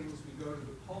trappings, we go to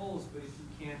the polls, but if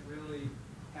you can't really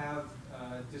have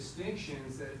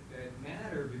distinctions that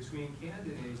matter between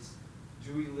candidates,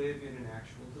 do we live in an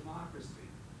actual democracy?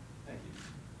 Thank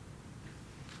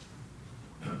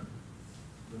you.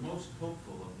 The most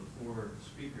hopeful of the four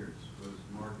speakers was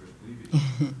Margaret, Levi,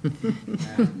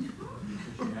 and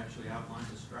because she actually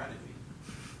outlined a strategy.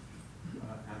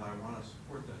 And I want to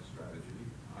support that strategy.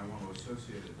 I want to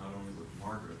associate it not only with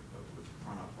Margaret, but with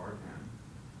Kuran,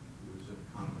 who is an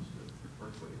economist at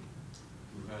Berkeley,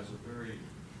 who has a very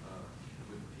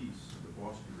good piece in the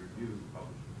Boston Review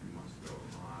published a few months ago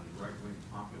on right-wing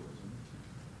populism.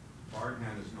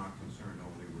 Kuran is not concerned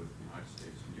only with the United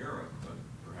States and Europe, but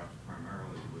perhaps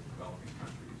primarily with developing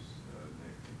countries,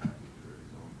 in particular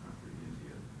his own country,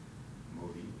 India,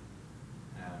 Modi,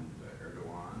 and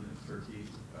Erdogan, and Turkey,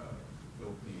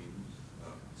 Philippines,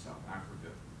 South Africa,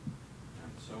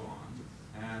 and so on.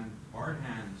 And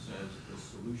Arthan says the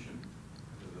solution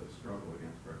to the struggle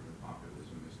against right-wing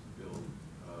populism is to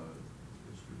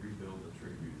rebuild the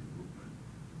trade union movement,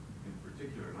 in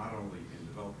particular, not only in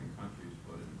developing countries,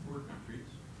 but in poor countries.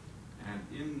 And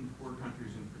in poor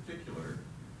countries in particular,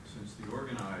 since the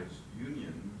organized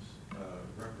unions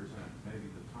represent maybe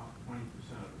the top 20%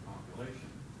 of the population,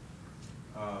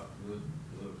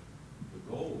 the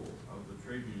goal of the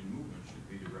trade union movement should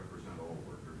be to represent all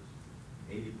workers.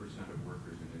 80% of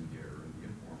workers in India are in the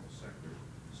informal sector,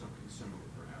 something similar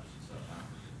perhaps in South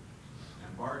Africa.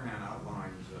 And Arthan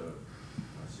outlines a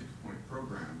 6-point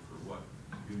program for what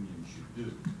unions should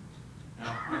do.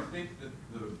 Now, I think that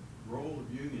the role of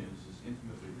unions is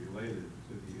intimately related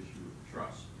to the issue of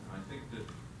trust. And I think that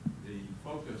the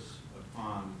focus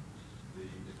upon the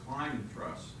decline in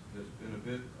trust has been a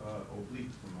bit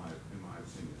oblique, in my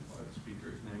opinion, by the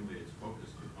speakers. Namely, it's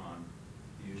focused upon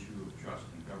the issue of trust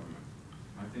in government.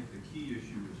 I think the key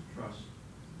issue is trust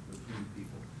between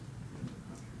people in the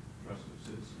country, trust of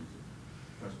citizens,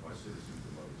 trust by citizens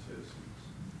of other citizens,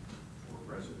 or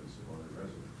residents of other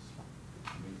residents.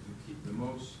 I mean, to keep the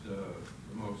most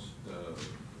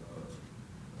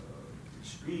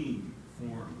extreme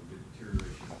form of the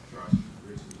deterioration of trust is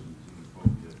racism,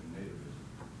 xenophobia, and nativism.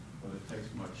 But it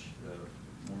takes much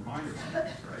more minor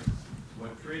things, right?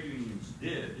 What trade unions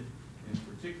did, in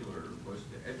particular, was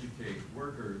to educate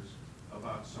workers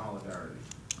about solidarity.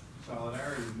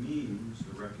 Solidarity means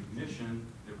the recognition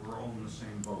that we're all in the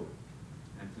same boat.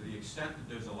 And to the extent that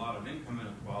there's a lot of income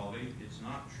inequality, it's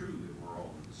not true that we're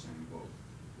all in the same boat.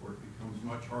 Or it becomes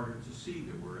much harder to see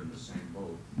that we're in the same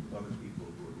boat with other people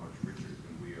who are much richer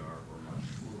than we are or much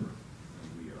poorer than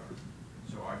we are.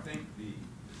 So I think the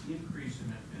increase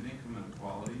in income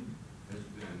inequality has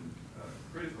been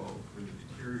critical for the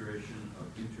deterioration of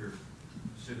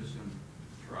inter-citizen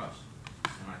trust.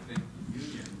 And I think the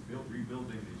union,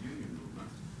 rebuilding the union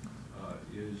movement,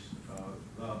 is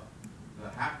the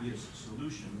happiest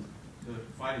solution to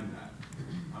fighting that.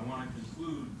 I want to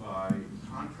conclude by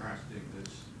contrasting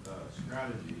this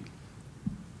strategy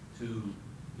to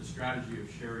the strategy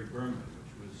of Sherry Berman,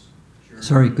 which was Sherry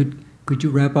Sorry, Berman. could you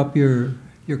wrap up your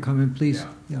comment, please?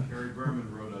 Yeah. Sherry Berman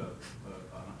wrote an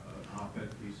op-ed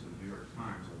piece in the New York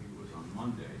Times, I think it was on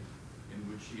Monday,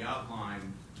 in which she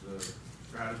outlined the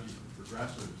strategy of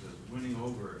progressives as winning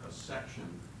over a section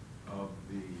of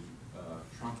the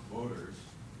Trump voters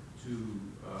to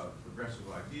progressive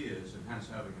ideas, and hence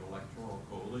having an electoral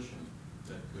coalition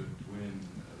that could win,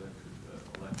 that could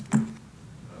elect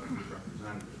good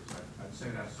representatives. I'd say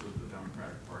that's sort of the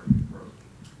Democratic Party approach.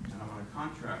 And I want to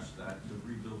contrast that to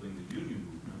rebuilding the union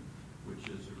movement, which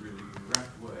is a really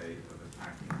direct way of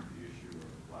attacking the issue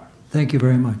of black. Thank you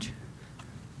very much.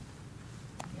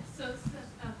 Yes, so it's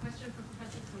a question for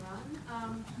Professor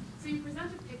Kuran. So you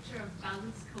present a picture of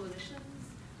balanced coalitions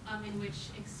in which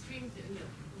extreme,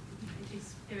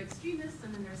 there are extremists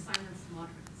and then there are silenced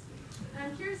moderates. And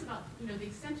I'm curious about the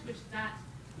extent to which that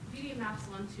really maps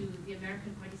onto the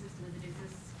American party system as it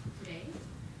exists today.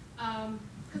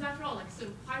 Because after all,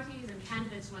 sort of parties and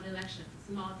candidates run elections,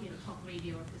 not talk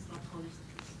radio or it's not college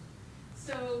cities.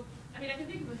 So, I can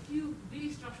think of a few really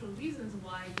structural reasons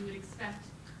why you would expect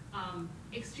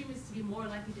extremists to be more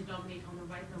likely to dominate on the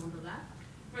right than on the left.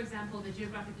 For example, the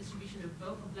geographic distribution of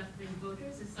left-wing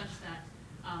voters is such that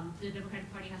the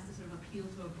Democratic Party has to sort of appeal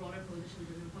to a broader coalition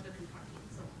than the Republican Party and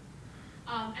so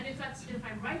on. And if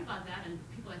I'm right about that, and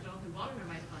people like Jonathan Brodin are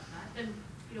right about that, then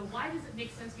why does it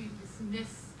make sense for you to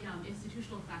dismiss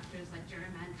institutional factors like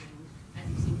gerrymandering as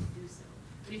you seem to do so?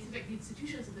 But it seems like the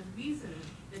institutions are the reason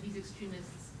that these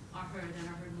extremists are heard and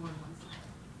are heard more on one side.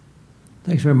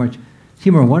 Thanks very much.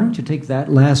 Timur, why don't you take that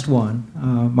last one?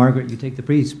 Margaret, you take the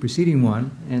preceding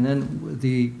one, and then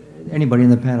anybody in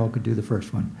the panel could do the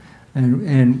first one.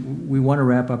 And we want to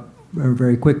wrap up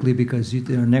very quickly because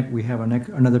we have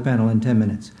another panel in 10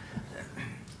 minutes.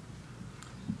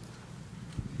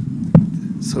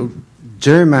 So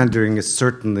gerrymandering is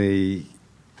certainly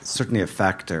a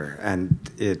factor, and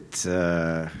it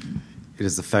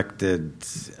has affected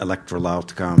electoral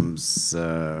outcomes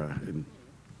in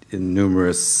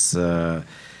numerous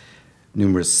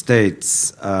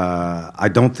states. I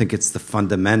don't think it's the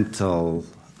fundamental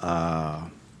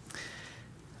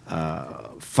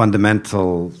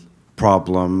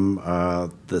problem.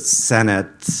 The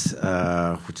Senate,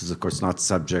 which is of course not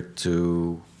subject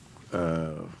to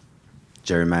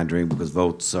gerrymandering because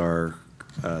votes are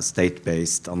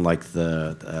state-based, unlike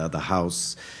the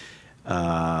House.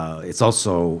 It's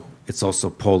also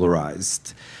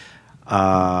polarized.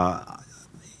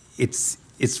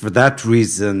 It's for that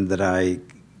reason that I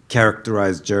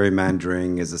characterize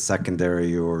gerrymandering as a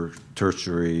secondary or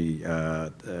tertiary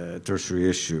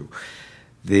issue.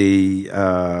 The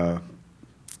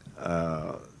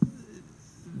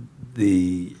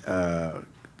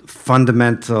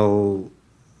fundamental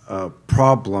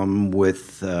problem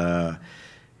with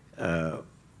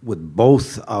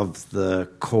both of the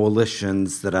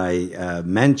coalitions that I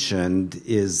mentioned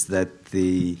is that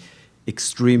the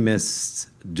extremists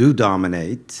do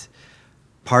dominate,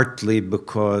 partly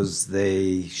because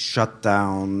they shut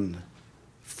down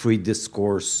free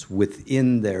discourse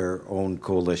within their own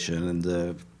coalition, and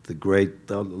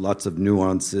lots of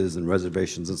nuances and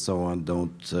reservations and so on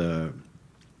don't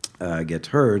get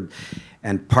heard,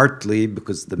 and partly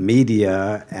because the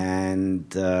media and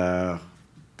the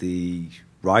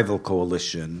rival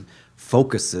coalition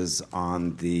focuses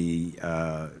on the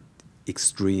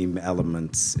extreme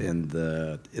elements in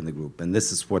the group, and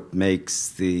this is what makes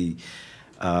the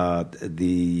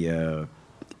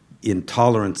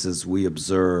intolerances we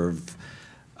observe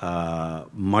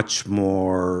much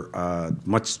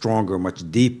stronger,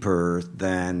 much deeper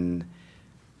than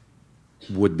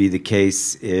would be the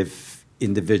case if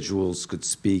individuals could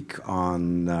speak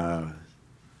on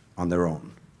their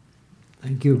own.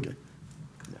 Thank you.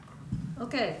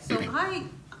 Okay, so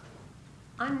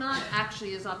I'm not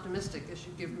actually as optimistic as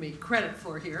you give me credit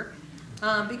for here,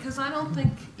 because I don't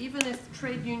think, even if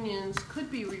trade unions could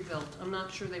be rebuilt, I'm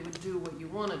not sure they would do what you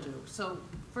want to do. So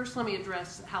first let me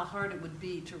address how hard it would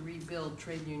be to rebuild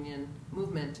trade union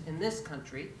movement in this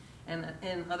country and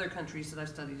in other countries that I've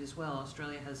studied as well.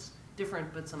 Australia has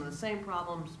different but some of the same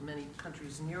problems, many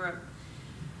countries in Europe.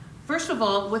 First of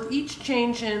all, with each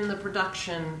change in the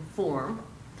production form,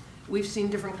 we've seen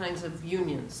different kinds of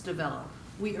unions develop.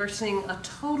 We are seeing a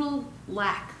total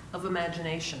lack of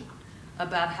imagination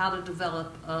about how to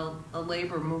develop a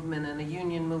labor movement and a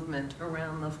union movement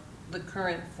around the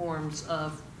current forms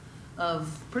of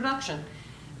production.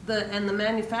 And the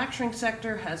manufacturing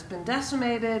sector has been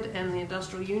decimated, and the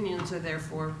industrial unions have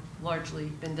therefore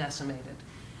largely been decimated.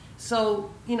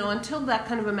 So, until that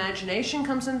kind of imagination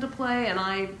comes into play, and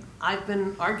I've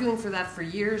been arguing for that for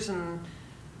years, and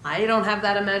I don't have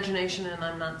that imagination, and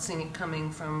I'm not seeing it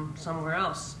coming from somewhere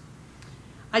else.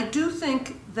 I do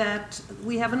think that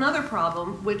we have another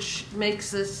problem which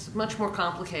makes this much more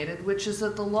complicated, which is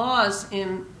that the laws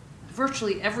in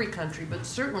virtually every country, but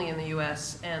certainly in the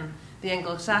US and the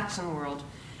Anglo-Saxon world,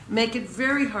 make it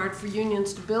very hard for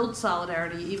unions to build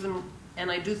solidarity, even,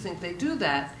 and I do think they do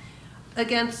that,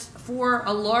 for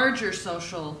a larger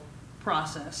social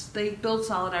process. They build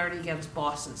solidarity against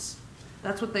bosses.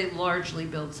 That's what they largely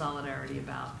build solidarity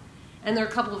about. And there are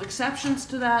a couple of exceptions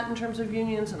to that in terms of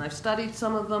unions, and I've studied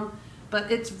some of them,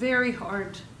 but it's very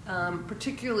hard,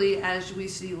 particularly as we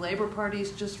see labor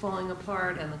parties just falling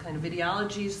apart and the kind of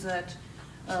ideologies that,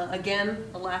 again,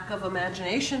 a lack of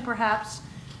imagination perhaps.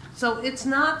 So it's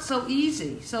not so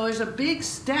easy. So there's a big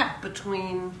step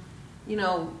between you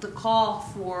know, the call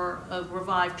for a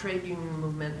revived trade union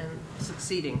movement and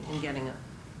succeeding in getting a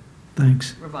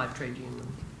Thanks. revived trade union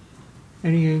movement.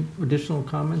 Any additional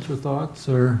comments or thoughts,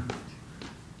 or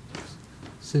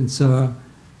since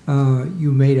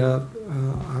you made a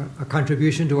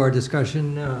contribution to our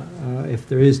discussion, if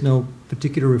there is no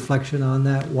particular reflection on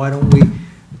that, why don't we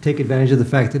take advantage of the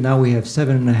fact that now we have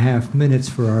 7.5 minutes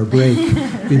for our break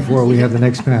before we have the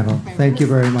next panel. Thank you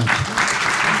very much.